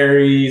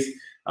varies,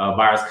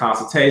 buyer's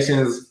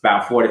consultations,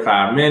 about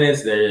 45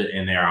 minutes.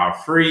 They are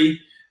free.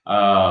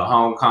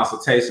 Home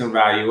consultation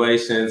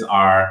valuations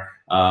are,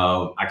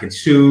 I can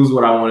choose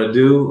what I want to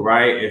do,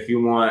 right? If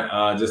you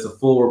want just a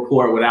full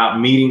report without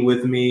meeting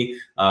with me,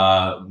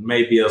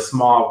 maybe a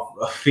small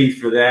fee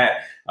for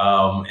that.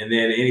 And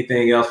then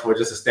anything else for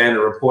just a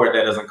standard report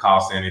that doesn't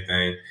cost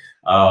anything.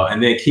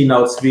 And then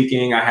keynote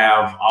speaking, I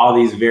have all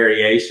these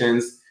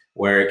variations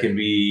where it can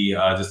be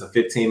just a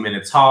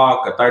 15-minute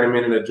talk, a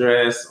 30-minute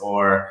address,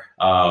 or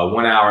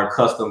 1 hour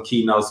custom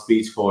keynote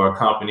speech for a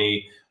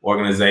company,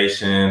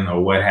 organization,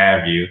 or what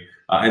have you.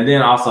 And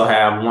then also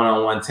have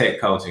one-on-one tech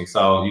coaching.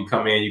 So you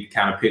come in, you can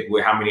kind of pick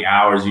how many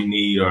hours you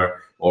need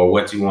or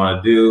what you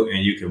want to do,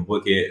 and you can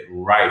book it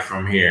right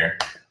from here.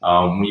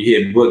 When you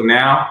hit book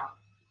now,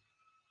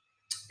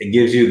 it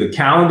gives you the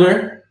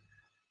calendar.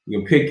 You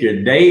can pick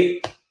your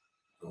date.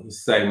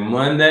 Let's say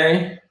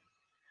Monday.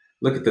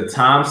 Look at the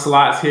time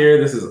slots here.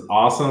 This is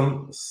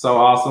awesome. So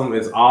awesome.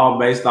 It's all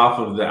based off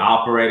of the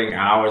operating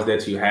hours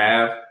that you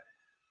have,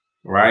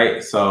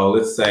 right? So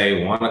let's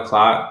say 1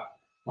 o'clock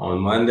on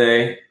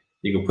Monday.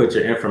 You can put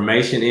your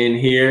information in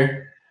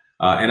here.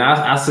 And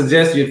I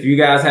suggest you, if you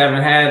guys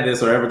haven't had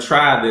this or ever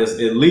tried this,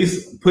 at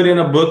least put in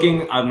a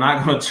booking. I'm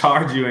not going to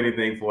charge you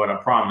anything for it, I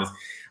promise.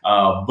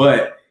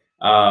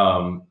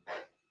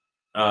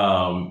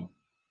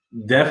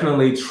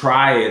 Definitely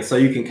try it so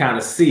you can kind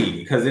of see,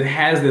 because it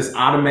has this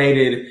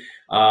automated,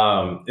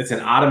 it's an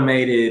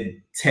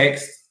automated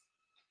text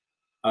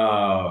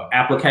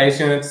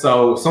application.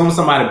 So as soon as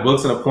somebody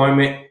books an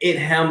appointment, it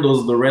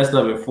handles the rest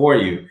of it for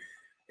you.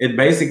 It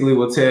basically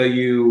will tell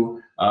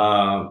you,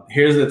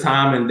 here's the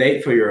time and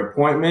date for your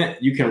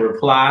appointment. You can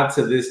reply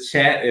to this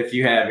chat if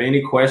you have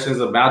any questions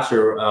about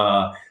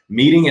your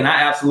meeting. And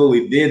I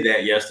absolutely did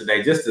that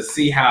yesterday just to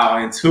see how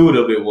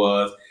intuitive it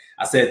was.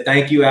 I said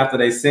thank you after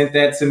they sent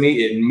that to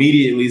me. It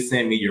immediately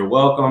sent me "you're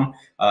welcome."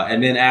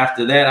 And then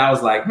after that, I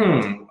was like,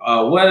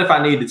 what if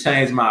I need to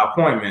change my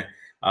appointment?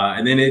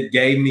 And then it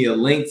gave me a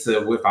link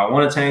to, if I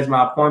want to change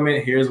my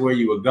appointment, here's where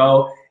you would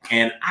go.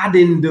 And I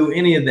didn't do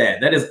any of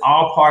that. That is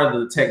all part of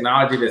the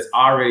technology that's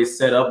already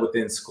set up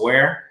within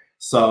Square.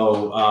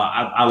 So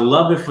I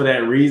love it for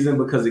that reason,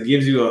 because it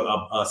gives you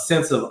a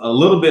sense of a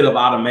little bit of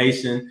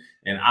automation.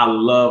 And I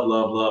love,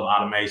 love, love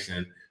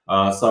automation.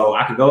 So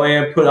I could go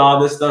in, put all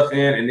this stuff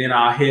in, and then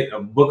I'll hit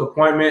a book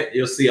appointment.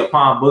 You'll see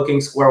upon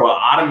booking, Square will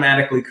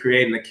automatically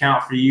create an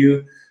account for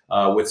you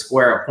with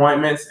Square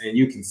Appointments, and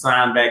you can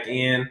sign back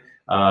in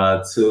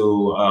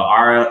to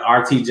our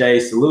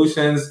RTJ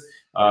Solutions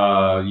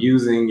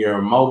using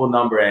your mobile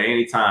number at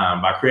any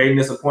time. By creating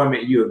this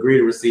appointment, you agree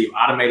to receive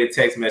automated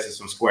text messages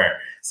from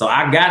Square. So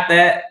I got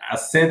that, I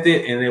sent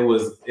it, and it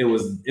was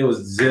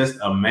just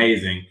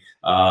amazing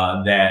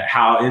that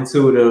how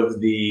intuitive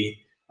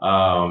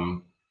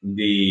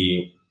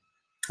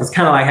it's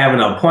kind of like having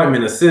an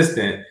appointment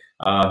assistant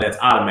that's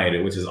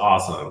automated, which is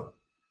awesome.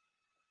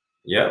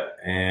 Yep,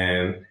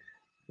 and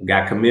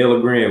got Camille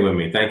agreeing with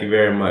me. Thank you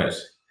very much.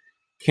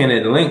 Can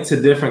it link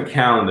to different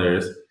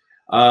calendars?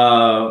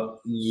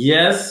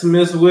 Yes,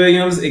 Miss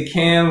Williams, it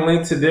can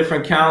link to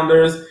different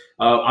calendars.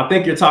 I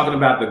think you're talking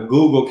about the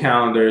Google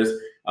calendars.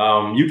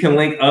 You can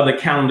link other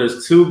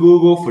calendars to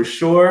Google for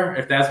sure,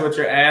 if that's what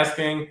you're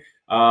asking.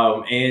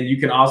 And you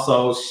can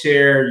also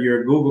share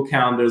your Google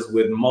calendars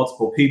with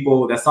multiple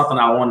people. That's something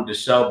I wanted to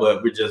show,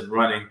 but we're just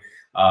running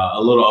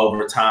a little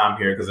over time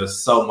here because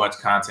there's so much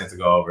content to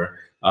go over.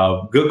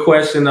 Good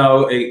question,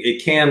 though.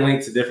 It can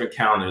link to different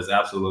calendars,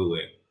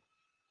 absolutely.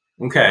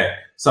 Okay,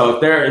 so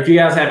if you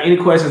guys have any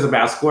questions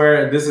about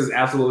Square, this is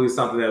absolutely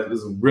something that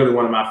is really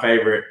one of my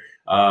favorite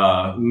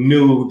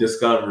new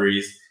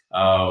discoveries.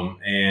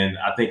 And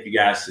I think you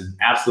guys should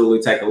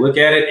absolutely take a look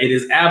at it. It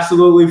is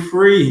absolutely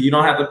free. You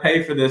don't have to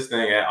pay for this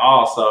thing at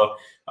all. So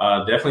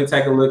definitely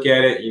take a look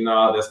at it. You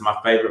know, that's my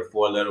favorite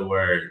four-letter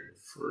word,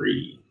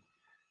 free.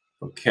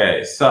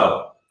 Okay,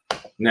 so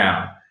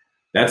now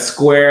that's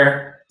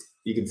Square.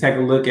 You can take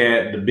a look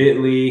at the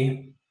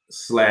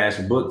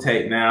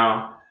bit.ly/booktape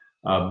now,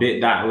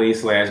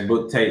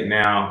 bit.ly/booktape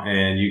now,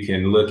 and you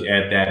can look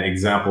at that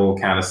example,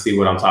 kind of see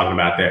what I'm talking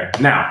about there.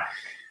 Now,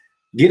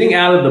 getting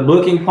out of the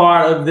booking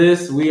part of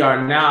this, we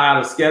are now out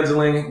of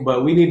scheduling,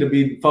 but we need to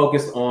be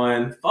focused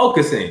on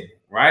focusing,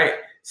 right?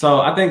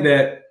 So I think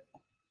that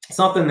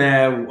something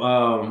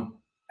that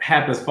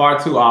happens far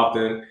too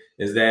often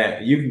is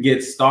that you can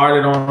get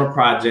started on a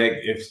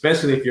project,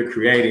 especially if you're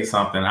creating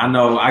something. I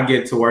know I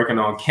get to working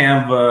on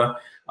Canva,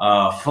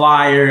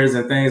 flyers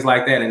and things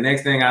like that. And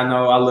next thing I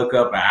know, I look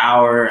up an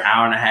hour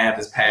and a half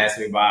has passed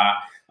me by.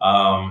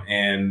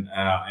 And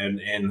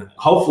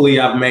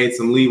hopefully I've made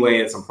some leeway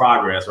and some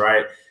progress,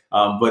 right?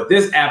 But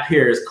this app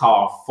here is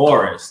called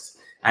Forest.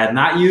 I have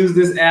not used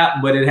this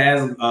app, but it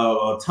has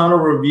a ton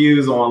of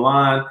reviews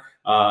online.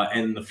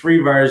 And the free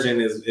version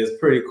is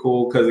pretty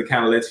cool because it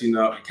kind of lets you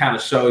know, it kind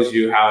of shows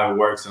you how it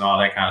works and all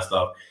that kind of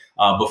stuff.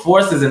 But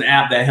Forest is an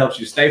app that helps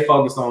you stay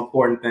focused on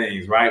important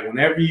things, right?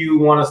 Whenever you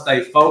want to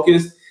stay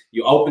focused,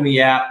 you open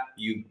the app,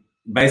 you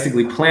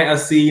basically plant a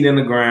seed in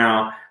the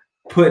ground,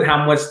 put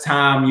how much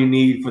time you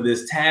need for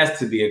this task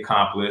to be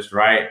accomplished,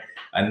 right?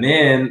 And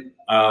then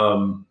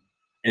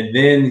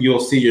you'll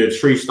see your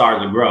tree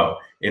start to grow.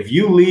 If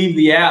you leave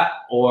the app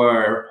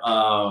or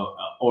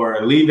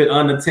leave it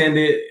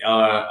unattended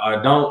or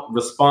don't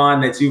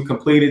respond that you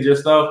completed your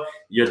stuff,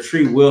 your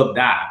tree will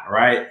die,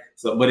 right?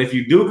 So, but if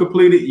you do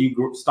complete it,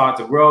 you start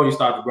to grow. You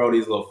start to grow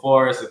these little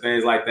forests and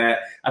things like that.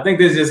 I think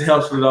this just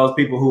helps for those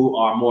people who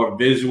are more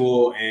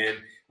visual and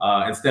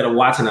instead of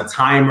watching a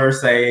timer,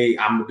 say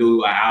I'm gonna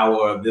do an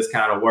hour of this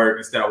kind of work,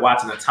 instead of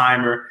watching a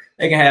timer,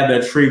 they can have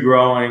their tree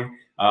growing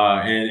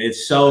and it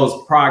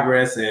shows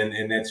progress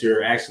and that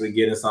you're actually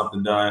getting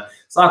something done.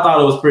 So I thought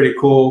it was pretty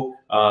cool.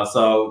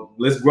 So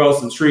let's grow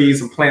some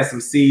trees and plant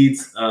some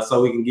seeds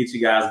so we can get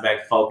you guys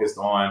back focused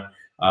on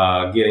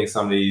getting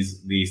some of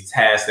these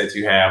tasks that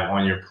you have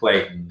on your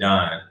plate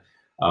done.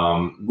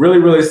 Really,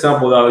 really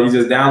simple though. You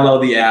just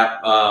download the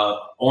app.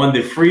 On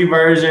the free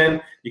version,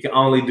 you can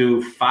only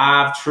do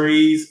 5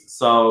 trees.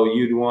 So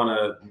you'd want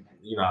to,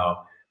 you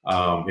know,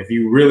 if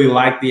you really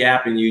like the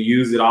app and you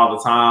use it all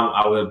the time,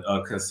 I would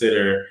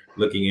consider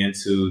looking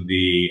into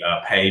the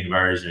paid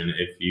version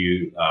if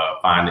you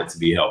find it to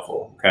be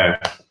helpful. Okay.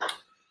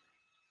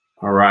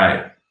 All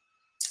right.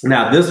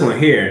 Now this one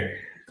here,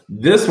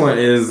 this one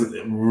is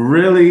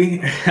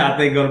really, I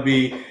think, going to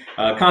be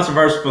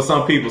controversial for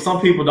some people. Some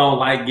people don't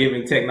like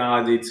giving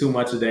technology too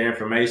much of their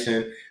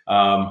information.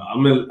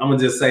 I'm gonna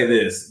just say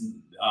this.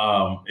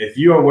 If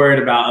you are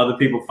worried about other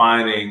people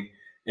finding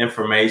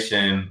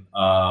information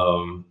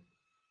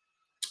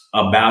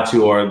about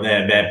you or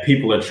that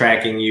people are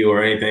tracking you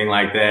or anything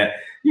like that,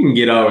 you can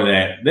get over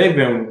that. They've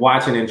been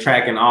watching and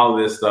tracking all of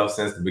this stuff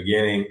since the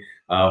beginning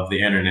of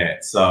the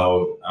internet.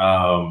 So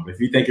if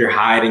you think you're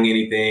hiding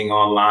anything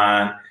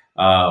online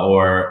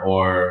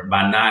or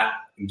by not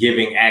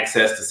giving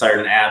access to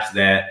certain apps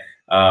that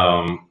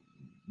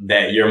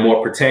that you're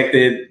more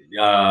protected.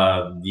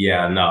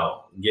 Yeah,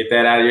 no, get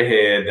that out of your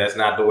head. That's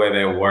not the way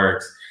that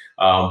works.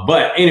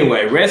 But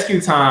anyway, Rescue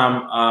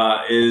Time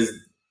is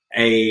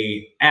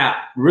a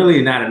app,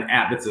 really not an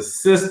app. It's a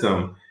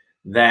system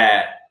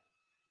that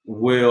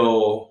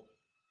will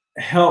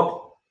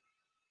help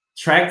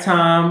track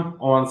time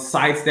on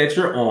sites that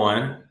you're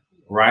on,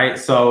 right?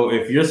 So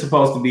if you're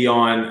supposed to be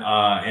on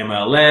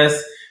MLS,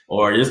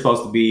 or you're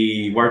supposed to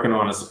be working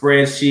on a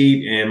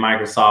spreadsheet in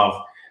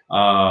Microsoft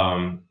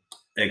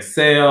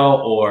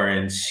Excel or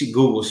in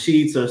Google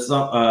Sheets or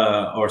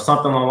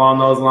something along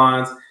those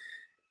lines,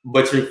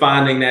 but you're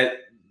finding that,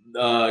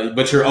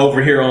 but you're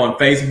over here on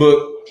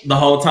Facebook the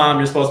whole time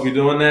you're supposed to be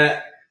doing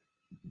that.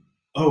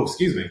 Oh,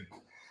 excuse me.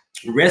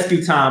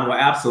 Rescue Time will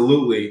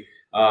absolutely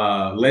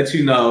let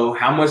you know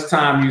how much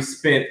time you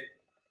spent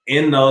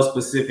in those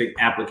specific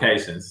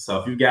applications. So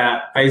if you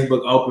got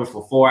Facebook open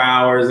for 4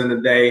 hours in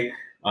a day,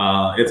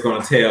 it's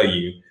going to tell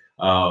you.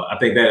 I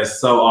think that is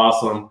so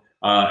awesome.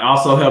 It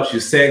also helps you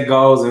set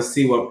goals and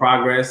see what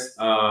progress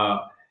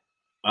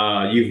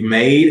you've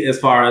made as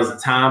far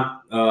as time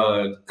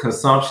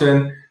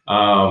consumption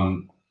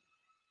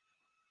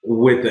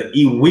with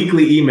the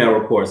weekly email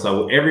report.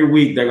 So every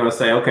week they're going to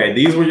say, okay,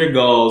 these were your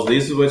goals.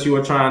 This is what you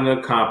were trying to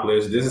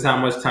accomplish. This is how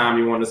much time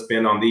you want to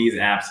spend on these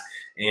apps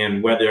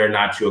and whether or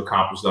not you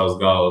accomplish those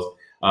goals.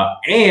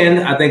 And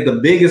I think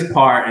the biggest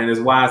part, and is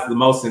why it's the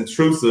most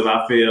intrusive,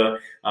 I feel,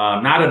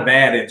 not a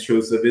bad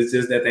intrusive, it's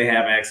just that they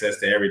have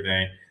access to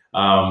everything.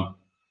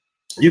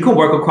 You can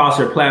work across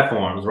your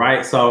platforms,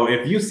 right? So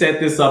if you set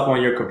this up on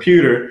your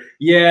computer,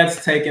 yeah,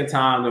 it's taking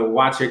time to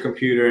watch your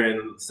computer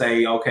and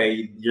say,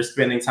 okay, you're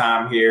spending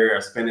time here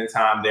or spending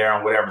time there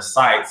on whatever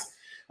sites.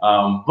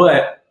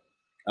 But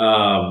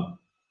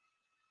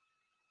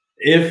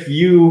if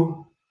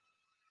you,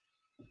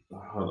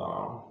 hold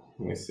on,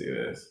 let me see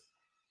this.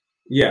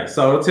 Yeah,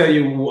 so it'll tell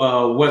you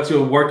what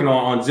you're working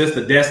on just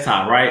the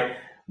desktop, right?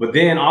 But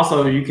then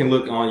also you can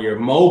look on your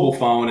mobile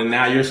phone and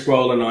now you're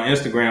scrolling on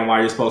Instagram while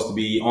you're supposed to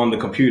be on the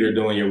computer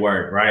doing your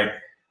work, right?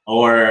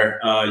 Or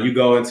you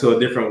go into a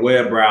different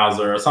web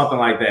browser or something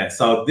like that.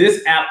 So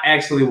this app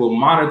actually will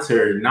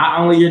monitor not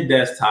only your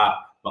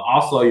desktop, but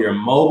also your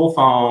mobile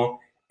phone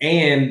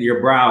and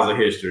your browser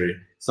history.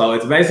 So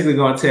it's basically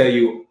going to tell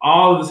you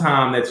all the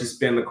time that you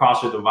spend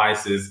across your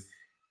devices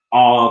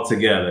all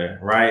together,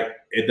 right?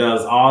 It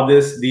does all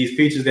these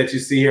features that you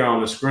see here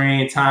on the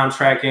screen: time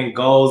tracking,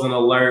 goals and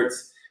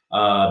alerts,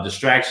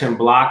 distraction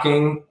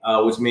blocking,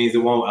 which means it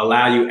won't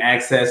allow you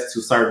access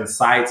to certain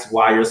sites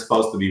while you're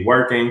supposed to be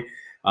working.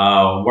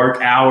 Work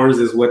hours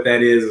is what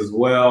that is as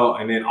well.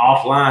 And then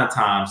offline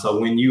time. So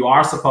when you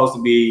are supposed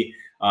to be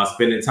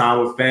spending time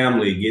with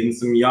family, getting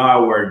some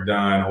yard work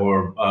done,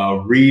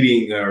 or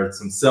reading or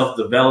some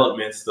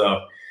self-development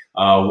stuff,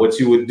 what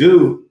you would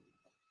do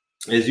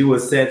is you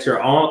would set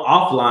your own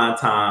offline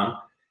time,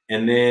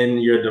 and then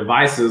your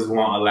devices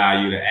won't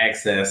allow you to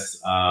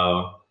access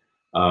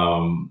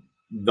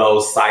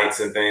those sites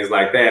and things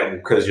like that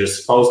because you're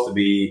supposed to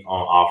be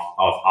on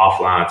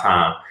offline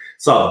time.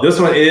 So this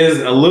one is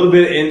a little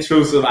bit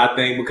intrusive, I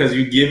think, because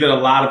you give it a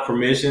lot of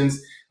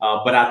permissions.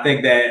 But I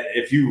think that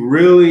if you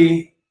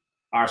really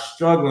are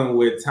struggling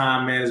with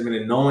time management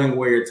and knowing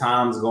where your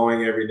time's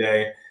going every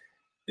day,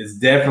 it's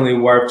definitely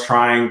worth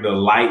trying the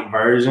light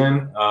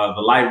version.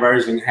 The light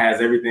version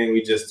has everything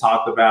we just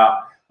talked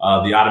about,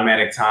 the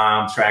automatic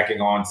time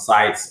tracking on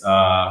sites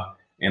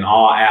and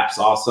all apps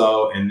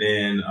also, and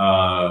then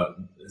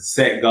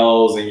set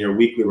goals in your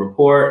weekly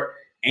report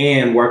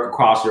and work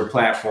across your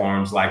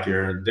platforms like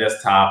your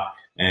desktop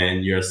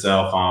and your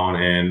cell phone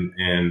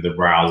and the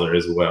browser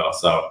as well.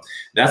 So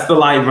that's the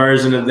light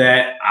version of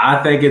that.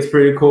 I think it's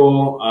pretty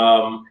cool.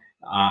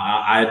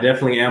 I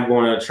definitely am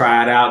going to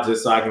try it out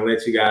just so I can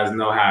let you guys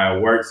know how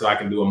it works, so I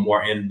can do a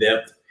more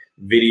in-depth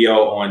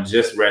video on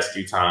just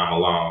Rescue Time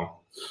alone.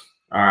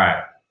 All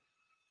right.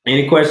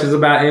 Any questions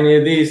about any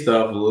of these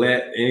stuff?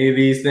 Any of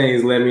these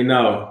things, let me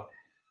know.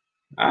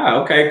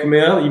 Okay,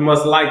 Camille, you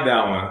must like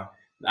that one.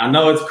 I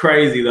know it's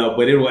crazy though,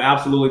 but it will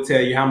absolutely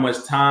tell you how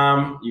much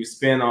time you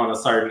spend on a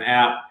certain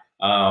app.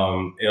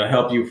 It'll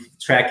help you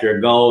track your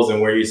goals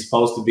and where you're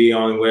supposed to be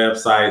on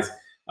websites.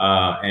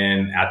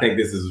 And I think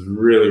this is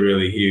really,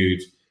 really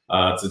huge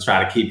to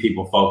try to keep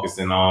people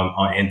focusing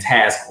on and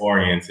task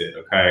oriented.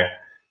 Okay.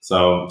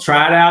 So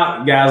try it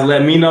out, guys.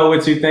 Let me know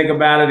what you think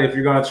about it. If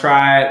you're going to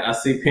try it, I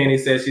see Penny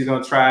says she's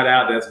going to try it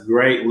out. That's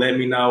great. Let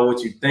me know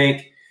what you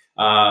think.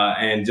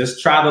 And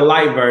just try the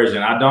light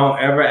version. I don't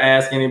ever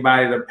ask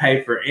anybody to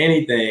pay for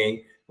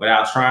anything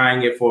without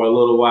trying it for a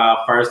little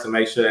while first to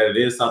make sure that it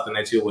is something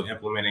that you will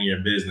implement in your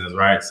business,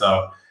 right?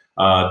 So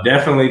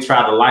definitely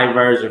try the light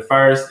version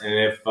first. And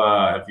if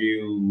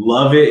you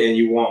love it and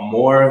you want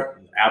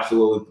more,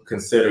 absolutely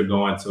consider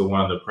going to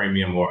one of the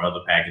premium or other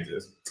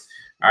packages.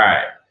 All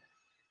right.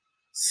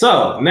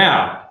 So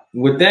now,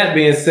 with that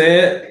being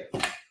said,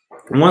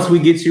 once we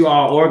get you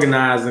all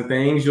organized and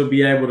things, you'll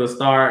be able to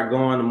start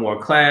going to more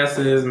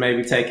classes,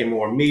 maybe taking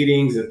more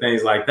meetings and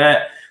things like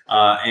that.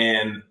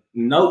 And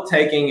note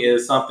taking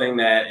is something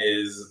that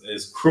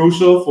is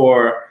crucial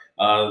for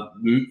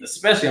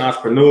especially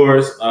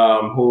entrepreneurs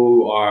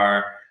who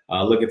are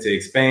looking to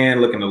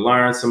expand, looking to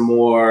learn some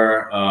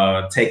more,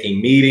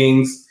 taking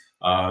meetings.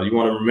 You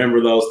want to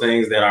remember those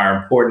things that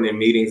are important in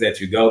meetings that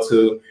you go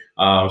to.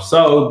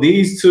 So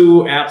these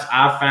two apps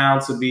I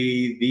found to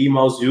be the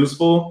most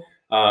useful.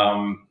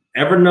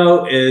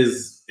 Evernote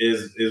is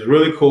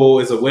really cool.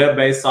 It's a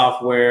web-based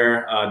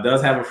software.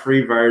 Does have a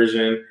free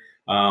version,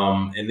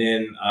 and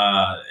then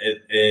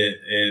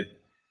it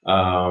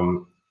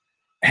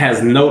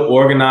has note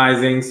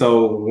organizing.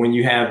 So when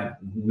you have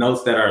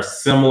notes that are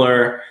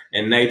similar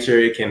in nature,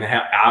 it can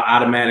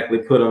automatically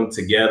put them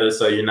together,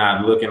 so you're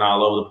not looking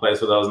all over the place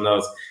with those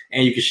notes,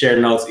 and you can share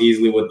notes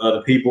easily with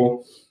other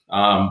people.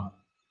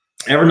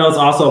 Evernote's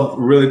also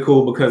really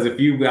cool because if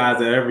you guys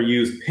have ever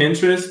used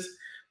Pinterest,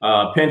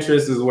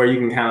 Pinterest is where you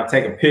can kind of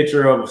take a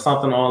picture of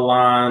something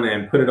online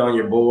and put it on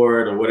your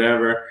board or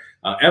whatever.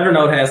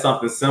 Evernote has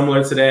something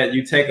similar to that.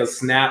 You take a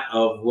snap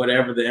of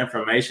whatever the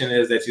information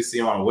is that you see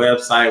on a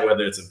website,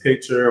 whether it's a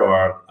picture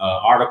or an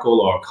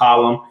article or a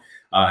column,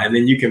 and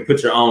then you can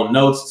put your own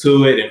notes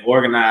to it and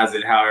organize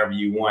it however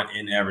you want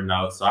in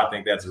Evernote. So I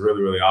think that's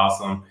really, really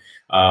awesome.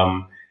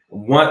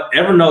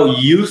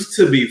 Evernote used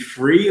to be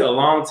free a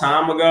long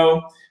time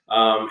ago,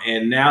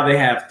 and now they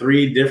have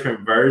 3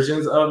 different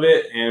versions of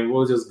it, and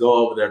we'll just go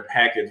over their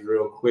package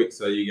real quick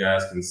so you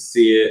guys can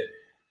see it.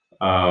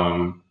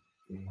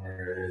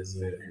 Where is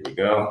it? Here we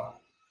go.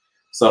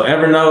 So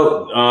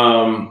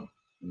Evernote,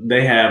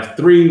 they have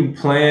 3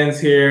 plans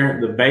here.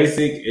 The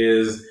basic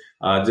is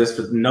just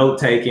for note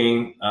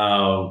taking.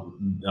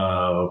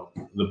 The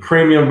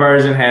premium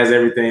version has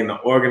everything to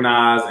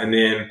organize, and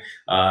then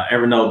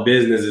Evernote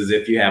Business is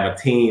if you have a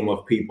team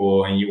of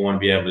people and you want to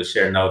be able to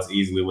share notes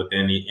easily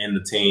within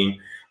the team.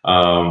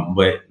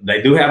 But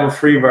they do have a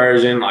free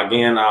version.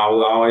 Again, I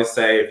will always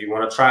say if you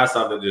want to try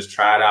something, just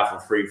try it out for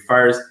free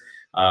first,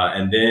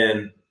 and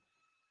then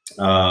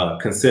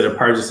consider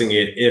purchasing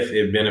it if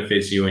it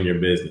benefits you in your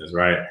business,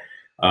 right?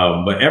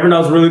 But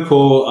Evernote's really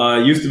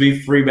cool. Used to be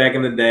free back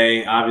in the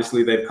day.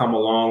 Obviously, they've come a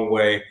long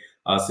way.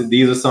 So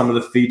these are some of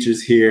the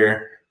features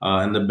here.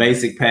 And the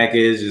basic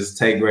package is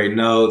take great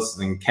notes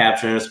and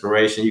capture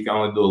inspiration. You can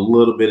only do a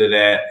little bit of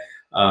that,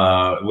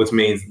 which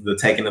means the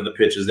taking of the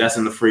pictures. That's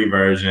in the free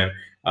version.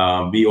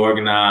 Be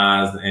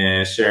organized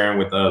and sharing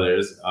with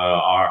others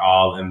are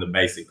all in the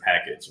basic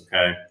package,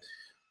 okay?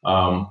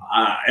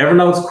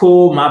 Evernote's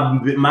cool.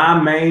 My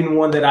main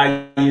one that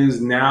I use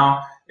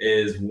now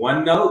is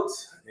OneNote,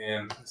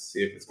 and let's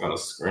see if it's going to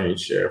screen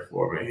share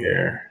for me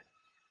here.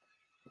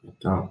 I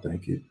don't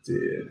think it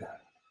did.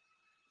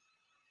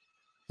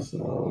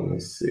 So let me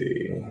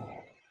see.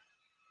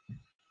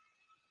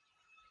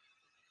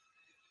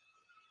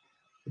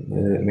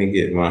 Let me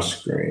get my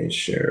screen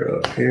share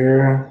up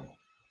here.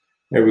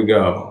 There we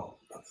go.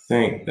 I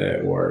think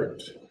that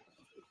worked.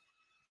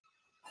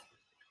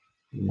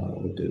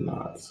 No, it did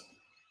not.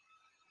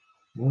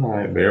 All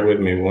right, bear with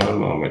me one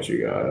moment,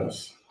 you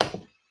guys.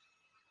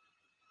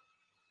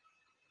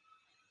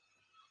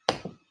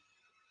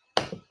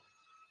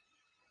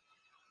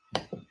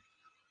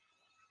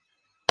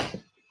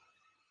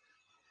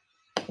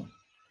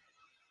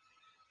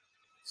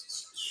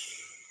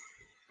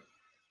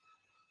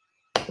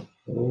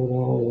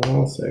 Hold on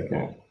 1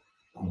 second.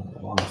 I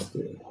lost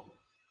it.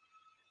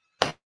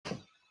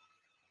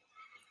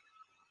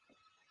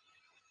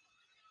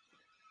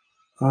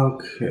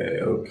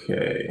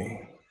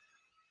 Okay.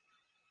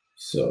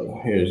 So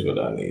here's what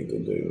I need to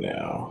do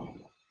now. I'm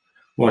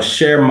going to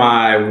share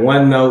my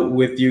OneNote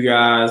with you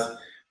guys.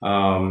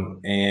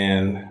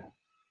 And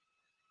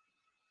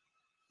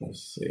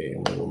let's see,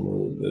 I'm going to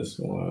remove this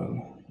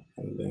one.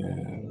 And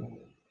then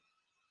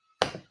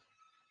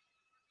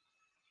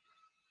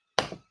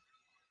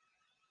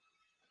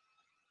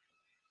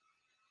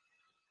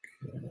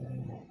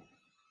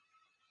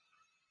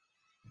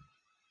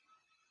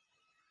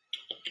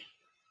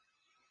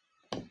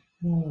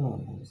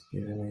let's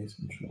get me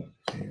some trouble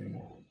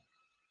here.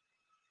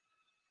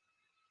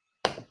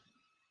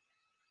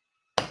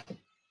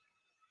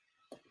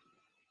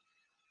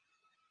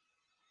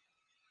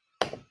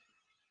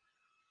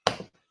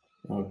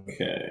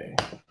 Okay.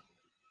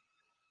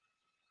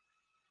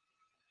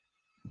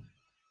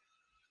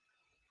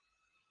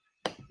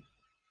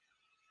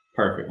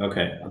 Perfect.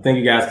 Okay. I think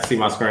you guys can see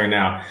my screen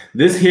now.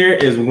 This here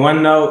is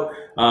OneNote.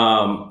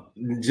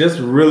 Just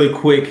really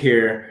quick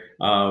here.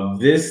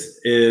 This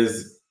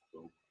is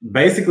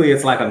basically,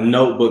 it's like a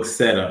notebook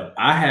setup.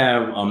 I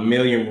have a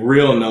million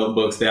real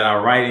notebooks that I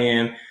write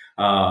in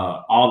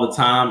all the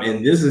time,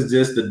 and this is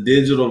just the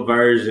digital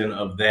version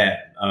of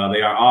that.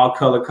 They are all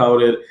color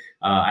coded.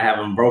 I have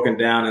them broken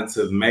down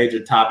into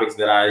major topics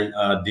that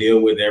I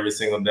deal with every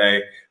single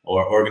day,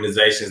 or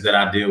organizations that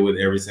I deal with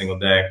every single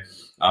day.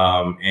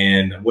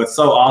 And what's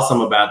so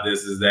awesome about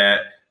this is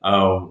that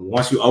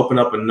once you open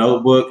up a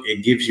notebook,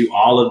 it gives you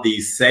all of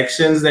these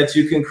sections that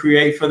you can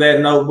create for that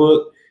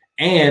notebook.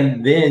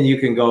 And then you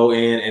can go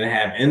in and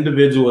have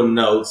individual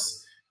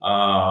notes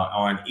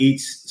on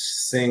each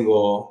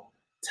single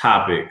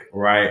topic,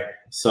 right?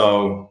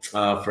 So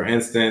for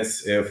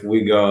instance, if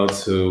we go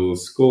to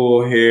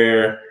school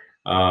here,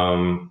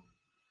 under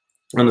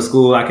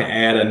school, I can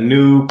add a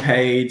new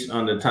page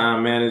under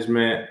time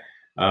management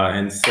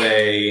and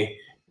say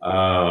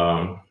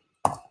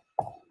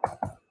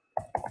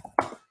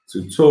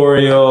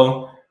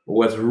tutorial.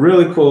 What's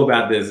really cool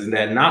about this is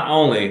that not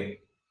only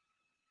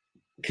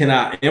can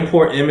I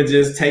import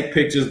images, take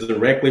pictures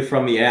directly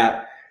from the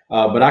app,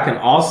 but I can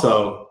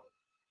also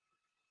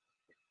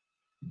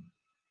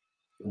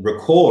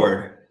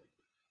record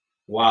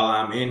while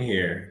I'm in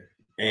here.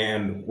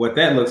 And what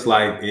that looks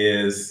like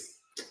is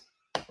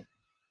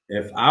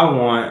if I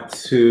want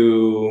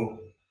to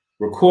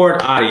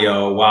record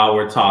audio while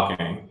we're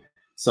talking.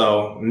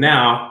 So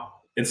now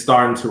it's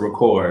starting to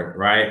record,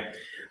 right?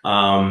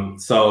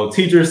 So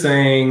teacher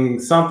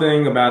saying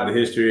something about the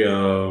history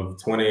of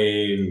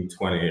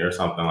 2020 or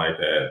something like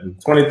that.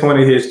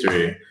 2020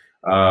 history,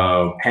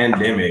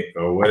 pandemic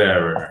or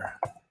whatever,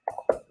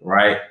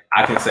 right?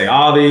 I can say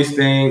all these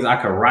things. I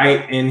can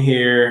write in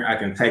here. I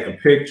can take a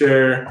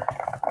picture,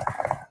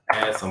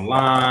 add some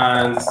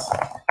lines,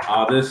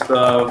 all this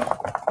stuff,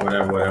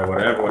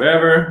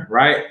 whatever,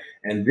 right?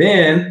 And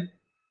then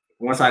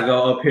once I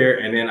go up here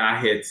and then I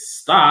hit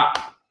stop,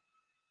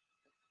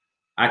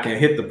 I can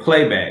hit the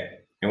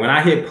playback. And when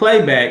I hit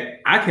playback,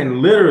 I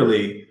can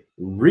literally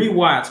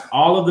rewatch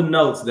all of the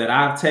notes that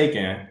I've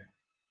taken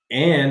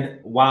and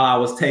while I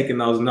was taking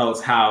those notes,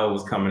 how it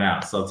was coming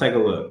out. So take a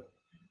look.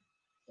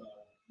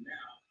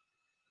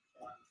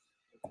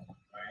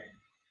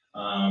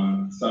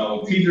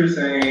 So teacher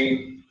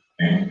saying,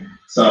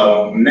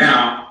 so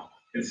now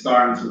it's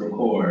starting to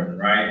record,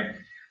 right?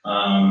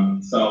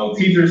 So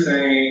teacher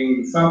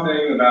saying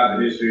something about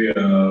the history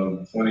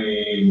of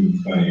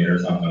 2020 or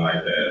something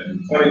like that.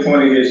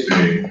 2020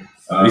 history.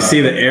 You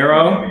see the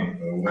arrow?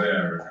 Or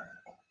whatever,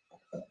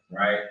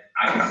 right?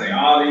 I can say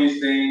all these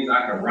things.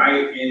 I can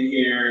write in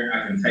here.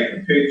 I can take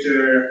a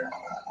picture.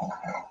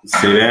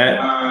 See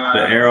that?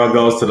 The arrow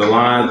goes to the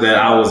lines that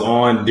I was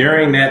on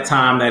during that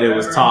time that it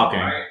was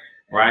talking.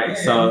 Right.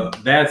 So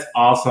that's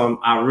awesome.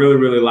 I really,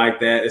 really like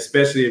that,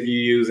 especially if you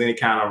use any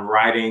kind of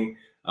writing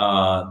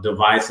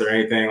device or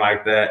anything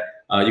like that.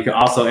 You can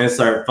also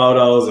insert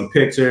photos and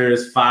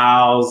pictures,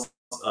 files,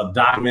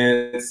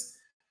 documents,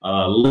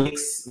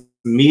 links,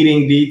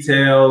 meeting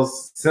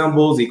details,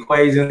 symbols,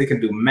 equations. It can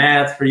do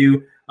math for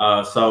you.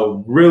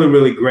 So really,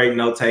 really great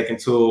note-taking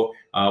tool.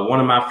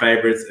 One of my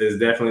favorites is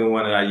definitely the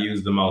one that I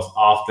use the most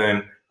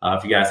often.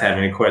 If you guys have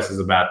any questions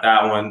about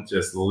that one,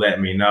 just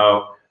let me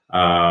know.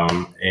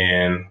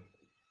 And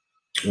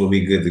we'll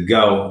be good to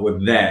go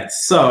with that.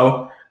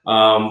 So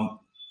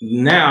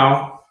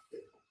now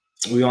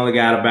we only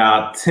got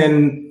about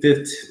 10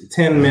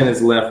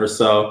 minutes left or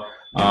so.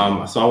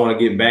 So I want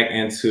to get back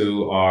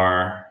into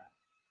our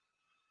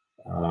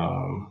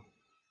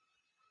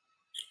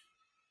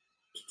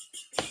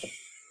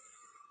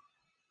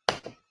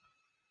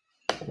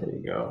there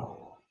we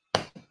go.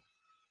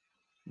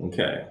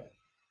 Okay.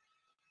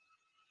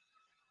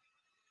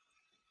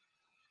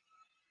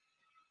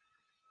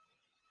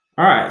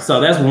 All right, so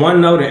that's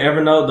OneNote and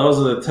Evernote. Those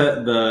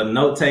are the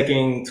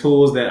note-taking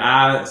tools that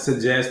I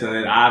suggest and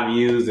that I've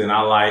used and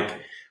I like.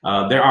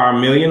 There are a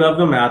million of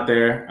them out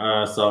there,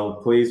 so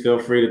please feel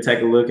free to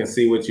take a look and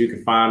see what you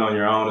can find on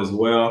your own as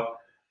well.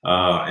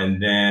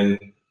 And then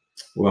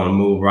we're gonna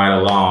move right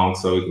along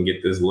so we can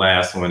get this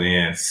last one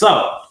in.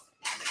 So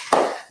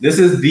this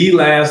is the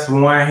last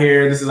one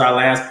here. This is our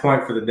last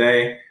point for the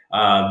day.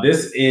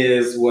 This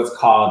is what's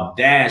called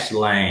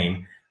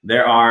Dashlane.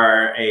 There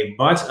are a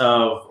bunch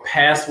of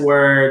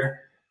password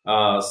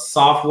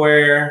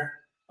software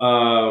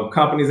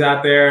companies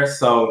out there.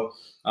 So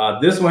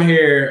this one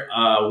here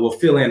will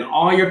fill in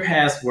all your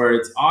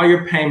passwords, all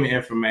your payment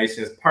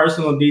information,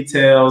 personal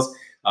details,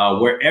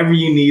 wherever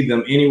you need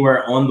them,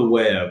 anywhere on the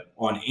web,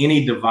 on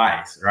any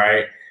device,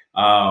 right?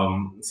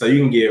 So you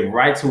can get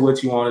right to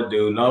what you want to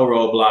do. No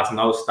roadblocks,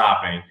 no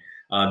stopping.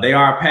 They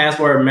are a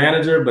password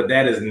manager, but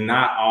that is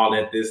not all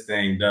that this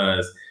thing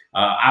does.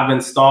 I've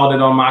installed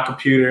it on my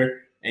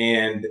computer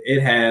and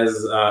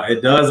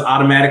it does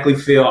automatically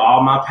fill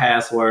all my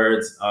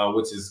passwords,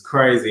 which is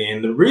crazy.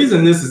 And the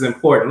reason this is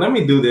important, let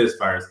me do this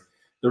first.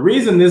 The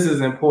reason this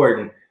is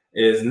important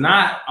is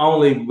not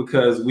only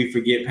because we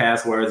forget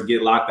passwords,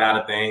 get locked out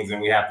of things,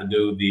 and we have to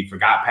do the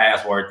forgot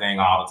password thing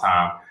all the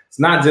time. It's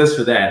not just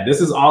for that.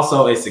 This is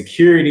also a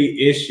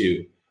security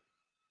issue.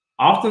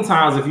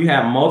 Oftentimes, if you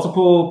have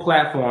multiple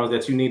platforms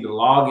that you need to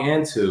log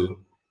into,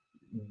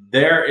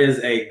 there is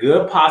a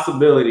good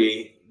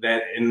possibility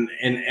that in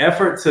an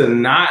effort to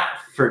not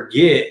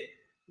forget,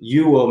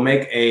 you will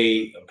make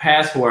a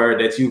password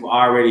that you've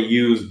already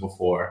used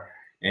before.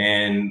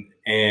 And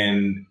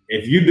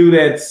if you do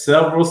that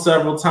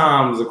several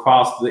times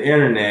across the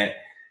internet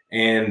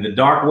and the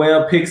dark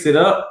web picks it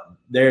up,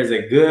 there's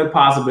a good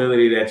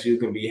possibility that you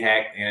can be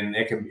hacked, and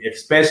it can,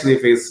 especially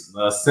if it's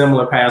a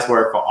similar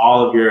password for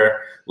all of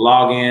your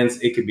logins,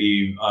 it could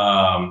be,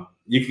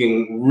 you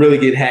can really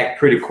get hacked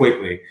pretty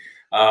quickly.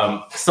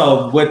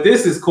 So what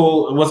this is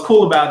cool, what's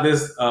cool about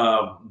this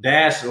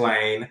dash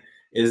lane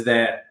is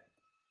that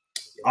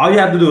all you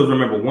have to do is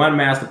remember one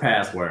master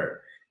password.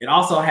 It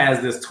also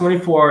has this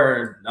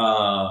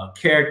 24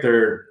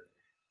 character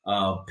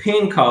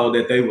PIN code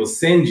that they will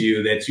send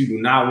you that you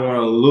do not want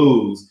to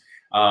lose.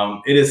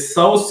 It is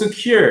so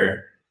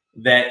secure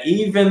that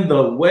even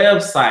the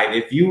website,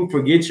 if you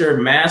forget your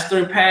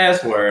master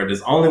password,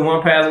 there's only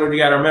one password you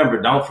got to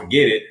remember. Don't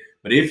forget it.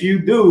 But if you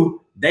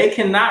do, they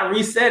cannot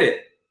reset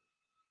it,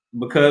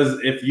 because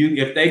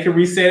if they can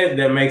reset it,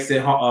 that makes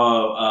it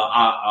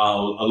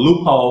a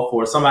loophole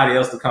for somebody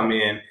else to come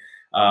in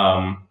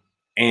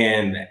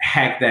and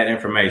hack that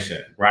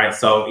information, right?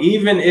 So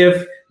even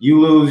if you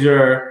lose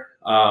your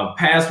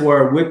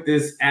password with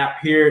this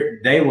app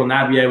here, they will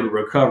not be able to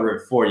recover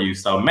it for you.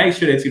 So make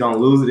sure that you don't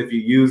lose it if you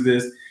use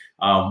this.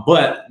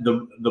 But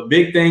the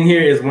big thing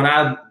here is when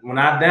I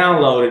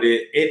downloaded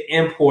it, it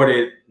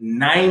imported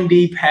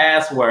 90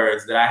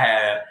 passwords that I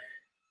had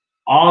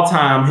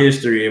all-time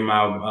history in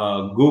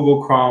my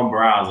Google Chrome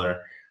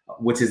browser,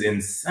 which is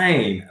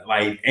insane.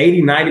 Like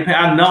 80, 90.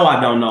 I know I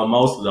don't know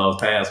most of those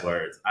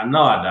passwords. I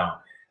know I don't.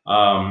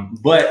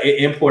 But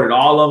it imported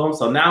all of them.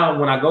 So now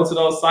when I go to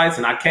those sites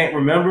and I can't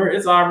remember,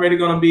 it's already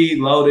going to be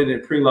loaded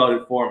and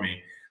preloaded for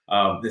me.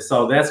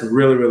 So that's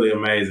really, really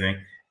amazing.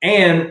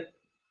 And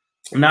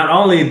not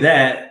only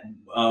that,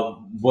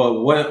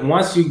 but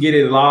once you get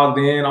it logged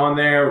in on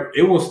there,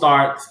 it will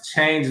start to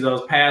change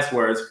those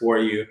passwords for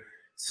you,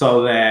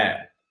 so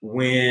that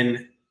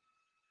when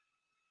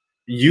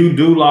you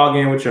do log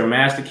in with your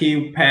master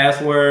key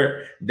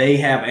password, they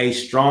have a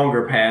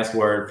stronger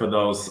password for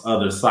those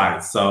other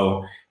sites.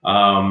 So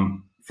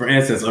for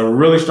instance, a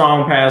really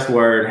strong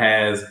password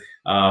has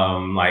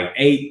like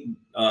 8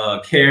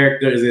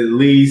 characters at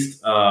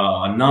least,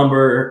 a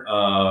number,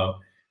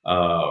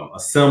 a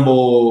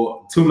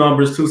symbol, 2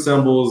 numbers, 2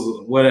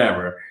 symbols,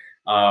 whatever.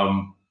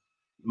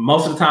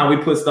 Most of the time we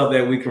put stuff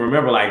that we can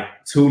remember,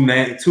 like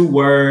 2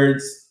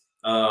 words,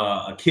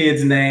 a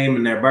kid's name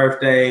and their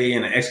birthday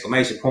and an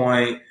exclamation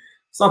point,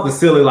 something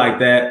silly like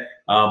that.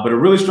 But a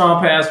really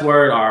strong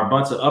password are a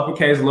bunch of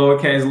uppercase,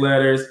 lowercase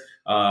letters,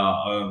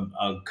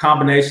 a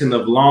combination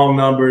of long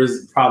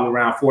numbers, probably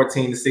around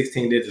 14 to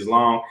 16 digits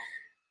long.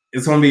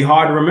 It's going to be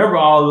hard to remember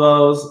all of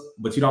those,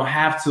 but you don't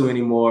have to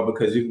anymore,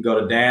 because you can go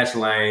to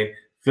Dashlane,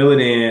 fill it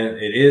in.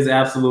 It is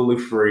absolutely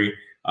free.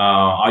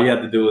 All you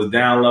have to do is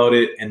download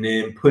it and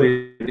then put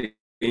it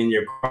in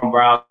your Chrome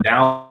browser,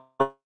 download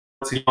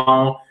to your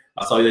phone,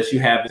 so that you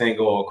have everything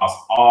go across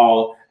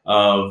all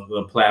of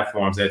the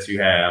platforms that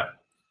you have.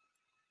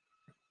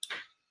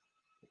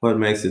 What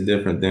makes it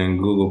different than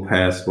Google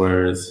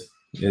passwords?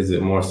 Is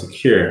it more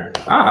secure?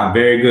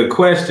 Very good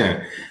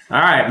question. All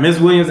right,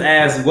 Ms. Williams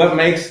asks, what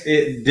makes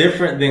it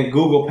different than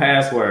Google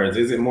passwords?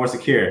 Is it more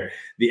secure?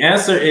 The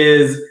answer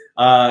is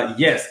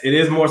yes, it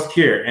is more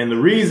secure. And the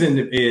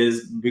reason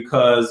is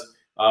because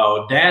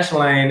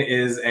Dashlane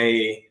is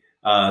a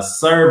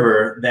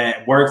server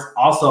that works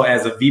also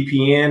as a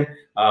VPN.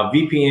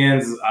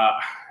 VPNs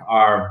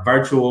are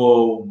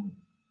virtual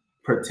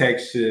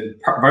privacy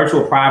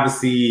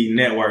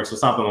networks or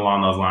something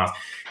along those lines.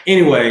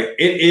 Anyway,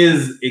 it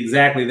is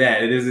exactly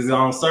that. It is its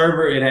own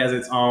server. It has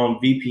its own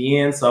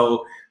VPN.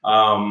 So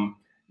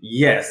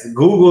yes,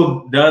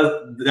 Google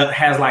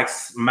has like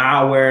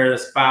malware,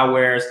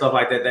 spyware, stuff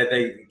like that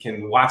they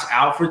can watch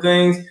out for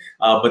things.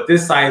 But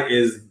this site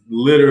is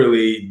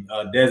literally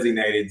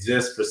designated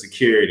just for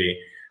security.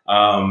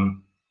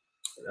 Google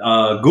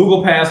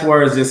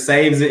Passwords just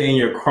saves it in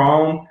your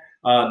Chrome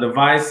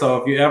device. So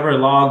if you ever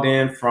logged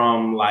in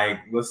from, like,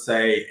 let's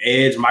say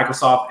Edge,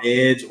 Microsoft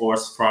Edge, or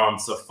from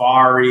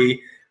Safari,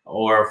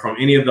 or from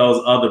any of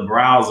those other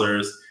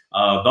browsers,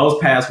 those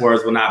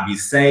passwords will not be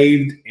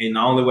saved. And the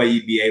only way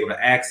you'd be able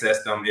to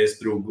access them is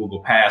through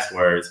Google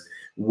Passwords.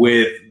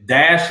 With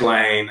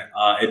Dashlane,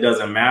 it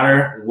doesn't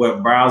matter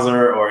what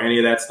browser or any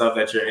of that stuff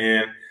that you're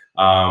in.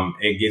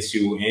 It gets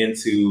you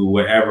into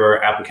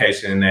whatever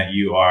application that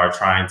you are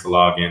trying to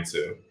log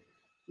into.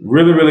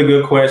 Really, really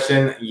good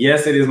question.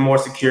 Yes, it is more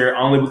secure,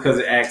 only because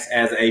it acts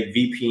as a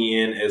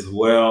VPN as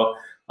well.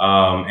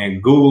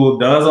 And Google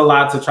does a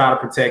lot to try to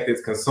protect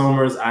its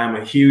consumers. I am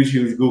a huge,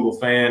 huge Google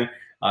fan.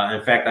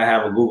 In fact, I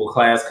have a Google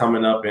class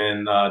coming up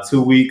in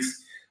 2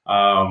 weeks.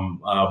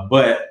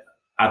 But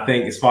I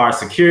think as far as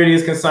security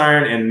is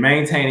concerned, and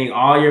maintaining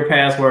all your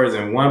passwords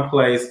in one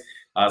place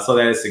so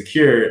that it's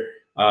secure,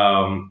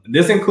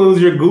 this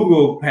includes your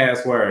Google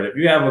password. If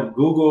you have a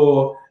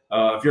Google,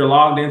 if you're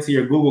logged into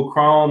your Google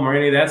Chrome or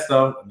any of that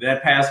stuff,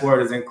 that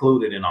password is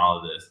included in all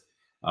of this.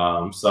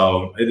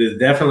 So it is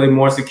definitely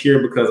more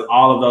secure because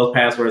all of those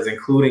passwords,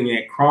 including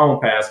a Chrome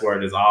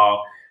password, is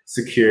all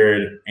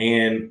secured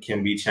and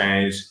can be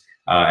changed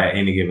at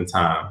any given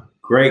time.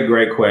 Great,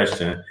 great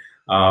question.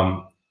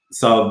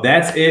 So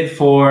that's it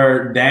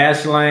for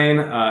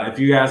Dashlane. If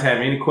you guys have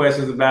any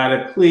questions about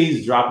it,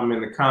 please drop them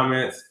in the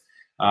comments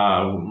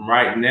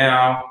right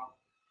now.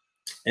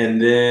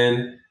 And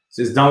then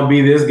just don't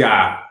be this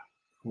guy.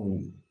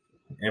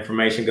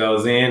 Information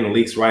goes in and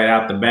leaks right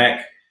out the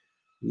back.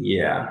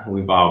 Yeah,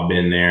 we've all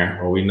been there,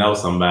 or we know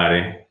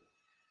somebody.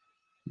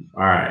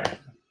 All right.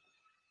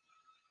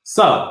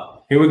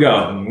 So here we go.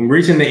 I'm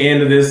reaching the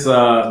end of this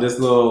this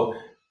little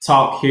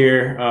talk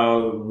here.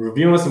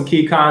 Reviewing some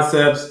key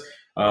concepts.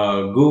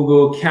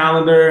 Google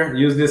Calendar.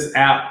 Use this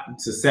app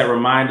to set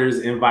reminders,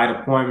 invite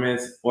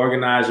appointments,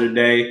 organize your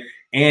day,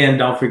 and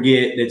don't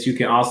forget that you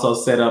can also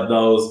set up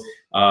those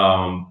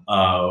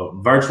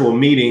virtual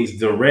meetings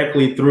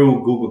directly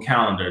through Google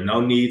Calendar.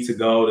 No need to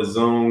go to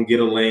Zoom, get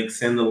a link,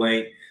 send the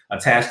link,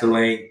 attach the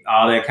link,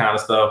 all that kind of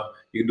stuff.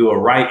 You can do it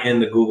right in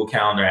the Google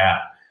Calendar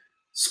app.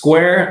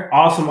 Square,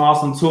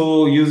 awesome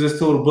tool. Use this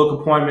tool to book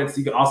appointments.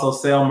 You can also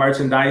sell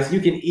merchandise. You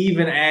can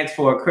even ask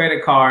for a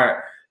credit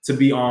card to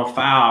be on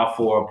file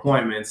for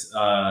appointments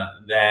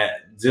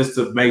that just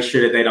to make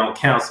sure that they don't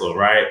cancel,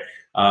 right?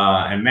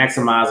 And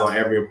maximize on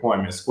every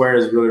appointment. Square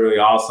is really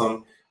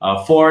awesome.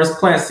 Forest,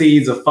 plant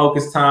seeds of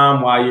focus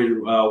time while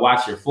you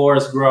watch your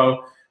forest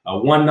grow.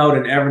 OneNote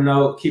and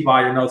Evernote, keep all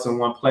your notes in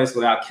one place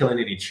without killing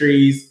any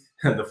trees.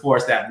 The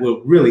Forest app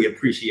will really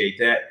appreciate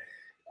that.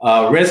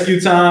 Rescue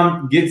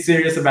time, get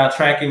serious about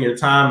tracking your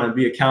time and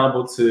be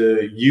accountable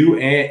to you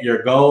and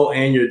your goal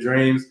and your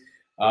dreams.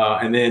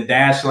 And then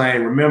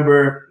Dashlane,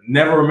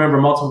 never remember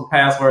multiple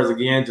passwords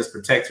again, just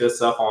protect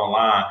yourself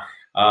online.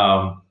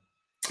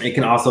 It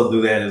can also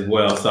do that as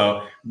well.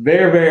 So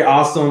very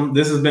awesome.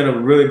 This has been a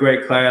really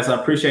great class. I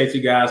appreciate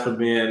you guys for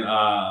being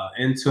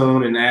in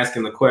tune and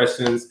asking the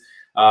questions.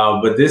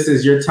 But this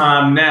is your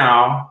time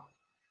now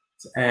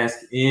to ask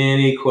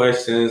any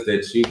questions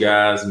that you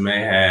guys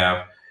may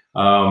have.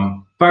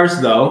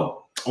 First,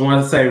 though, I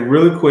want to say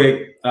really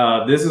quick,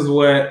 this is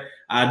what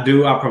I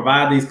do. I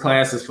provide these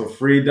classes for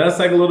free. It does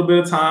take a little bit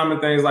of time and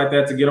things like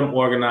that to get them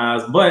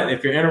organized. But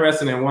if you're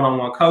interested in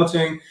one-on-one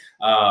coaching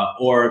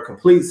or a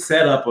complete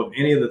setup of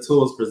any of the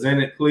tools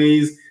presented,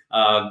 please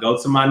go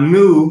to my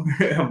new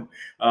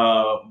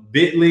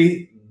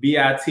bit.ly/book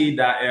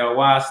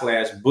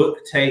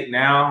take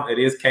now. It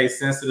is case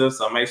sensitive,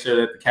 so make sure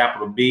that the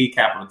capital B,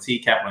 capital T,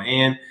 capital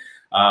N,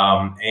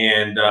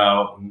 and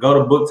go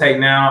to Book Take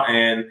now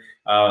and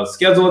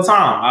schedule a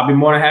time. I'll be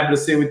more than happy to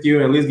sit with you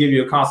and at least give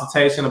you a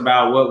consultation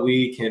about what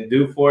we can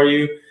do for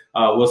you.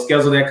 We'll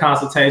schedule that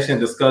consultation,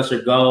 discuss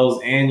your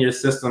goals and your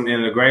system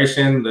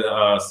integration,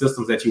 the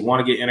systems that you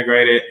want to get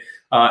integrated.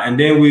 And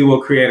then we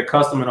will create a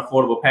custom and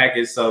affordable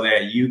package so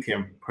that you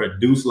can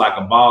produce like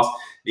a boss.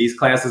 These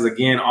classes,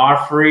 again, are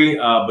free,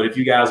 but if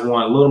you guys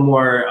want a little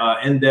more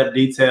in-depth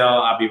detail,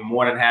 I'll be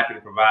more than happy to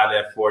provide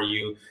that for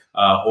you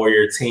or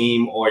your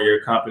team or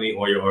your company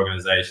or your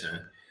organization.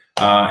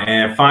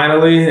 And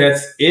finally,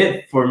 that's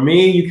it for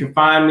me. You can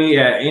find me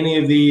at any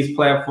of these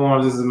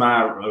platforms. This is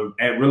my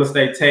at Real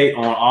Estate Tate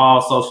on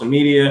all social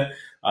media.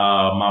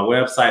 My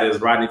website is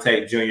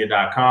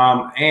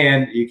rodneytatejr.com,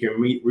 and you can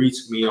reach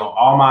me on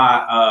all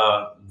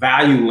my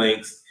value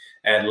links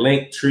at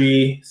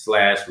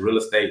linktree/Real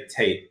Estate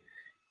Tate.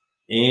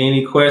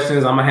 Any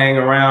questions? I'm gonna hang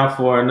around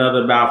for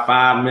another about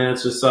 5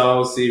 minutes or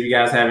so. See if you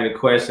guys have any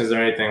questions or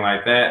anything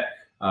like that.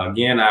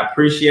 Again, I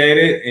appreciate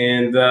it,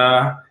 and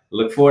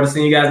look forward to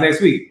seeing you guys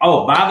next week.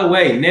 Oh, by the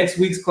way, next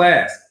week's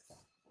class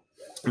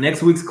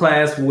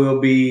will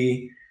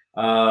be,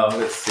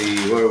 let's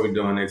see, what are we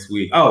doing next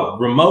week? Oh,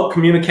 remote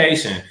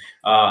communication.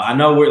 I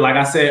know like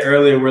I said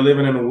earlier, we're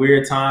living in a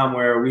weird time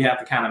where we have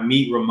to kind of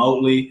meet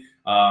remotely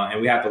and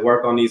we have to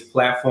work on these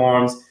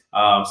platforms.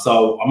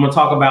 So I'm gonna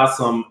talk about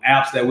some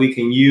apps that we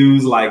can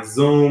use like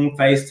Zoom,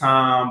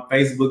 FaceTime,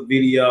 Facebook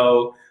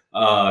video,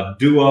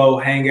 Duo,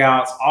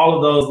 Hangouts, all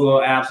of those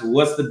little apps.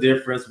 What's the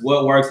difference?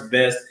 What works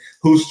best?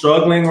 Who's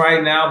struggling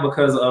right now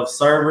because of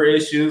server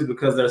issues,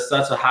 because there's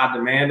such a high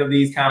demand of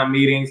these kind of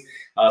meetings.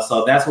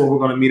 So that's what we're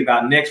going to meet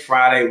about next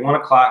Friday, 1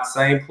 o'clock,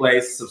 same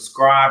place.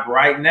 Subscribe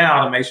right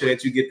now to make sure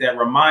that you get that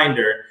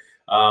reminder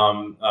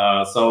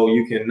so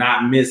you can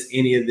not miss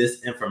any of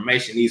this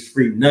information, these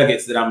free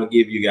nuggets that I'm going to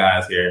give you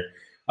guys here.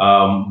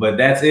 But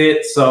that's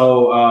it.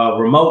 So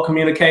remote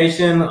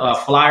communication,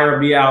 flyer will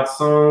be out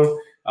soon.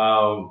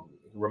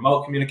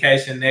 Remote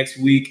communication next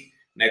week.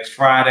 Next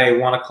Friday,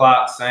 1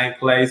 o'clock, same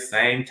place,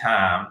 same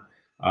time.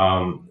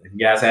 If you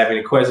guys have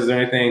any questions or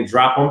anything,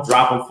 drop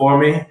them for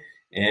me.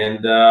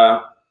 And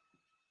I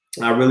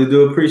really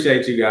do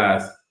appreciate you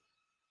guys.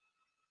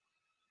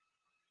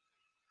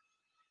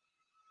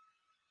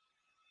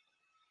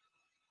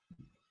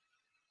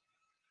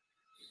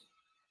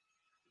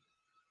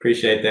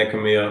 Appreciate that,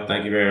 Camille.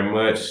 Thank you very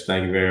much.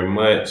 Thank you very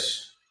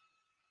much.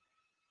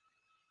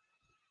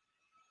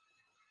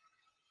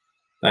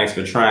 Thanks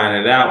for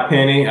trying it out,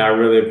 Penny. I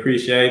really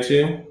appreciate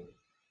you.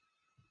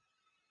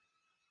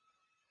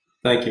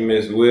 Thank you,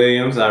 Miss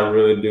Williams. I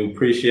really do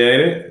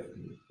appreciate it.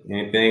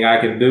 Anything I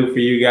can do for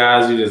you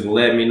guys, you just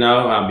let me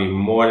know. I'll be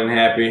more than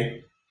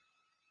happy.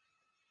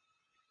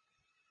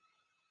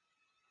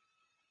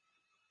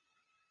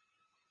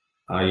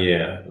 Oh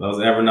yeah, those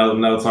Evernote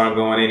notes aren't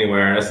going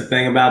anywhere. That's the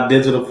thing about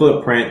digital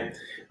footprint.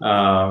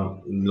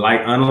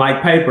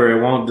 Unlike paper,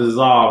 it won't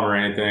dissolve or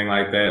anything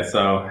like that.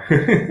 So,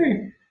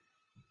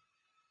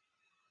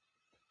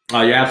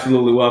 oh, you're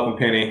absolutely welcome,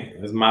 Penny.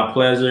 It's my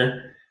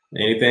pleasure.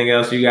 Anything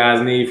else you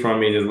guys need from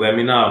me, just let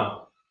me know.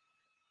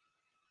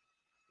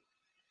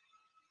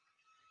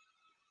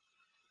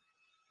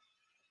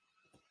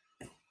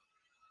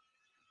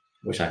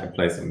 Wish I could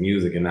play some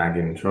music and not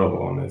get in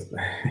trouble on this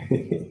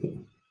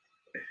thing.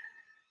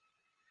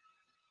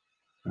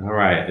 All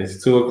right,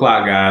 it's 2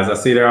 o'clock, guys. I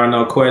see there are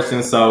no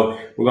questions, so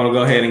we're gonna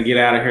go ahead and get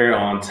out of here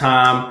on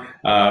time.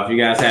 If you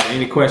guys have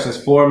any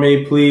questions for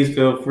me, please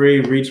feel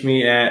free to reach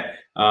me at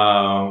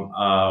on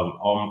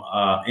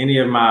any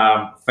of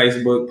my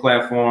Facebook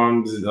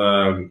platforms,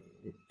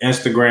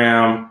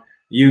 Instagram,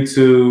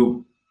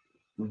 YouTube.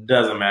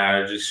 Doesn't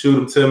matter. Just shoot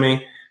them to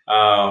me,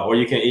 or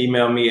you can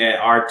email me at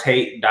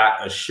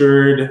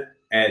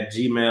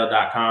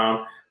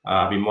rtate.assured@gmail.com.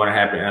 I'll be more than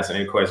happy to answer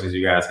any questions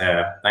you guys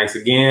have. Thanks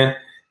again.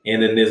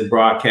 Ending this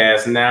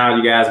broadcast now.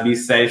 You guys be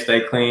safe,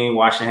 stay clean,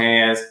 wash your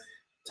hands.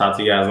 Talk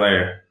to you guys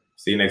later.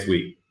 See you next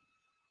week.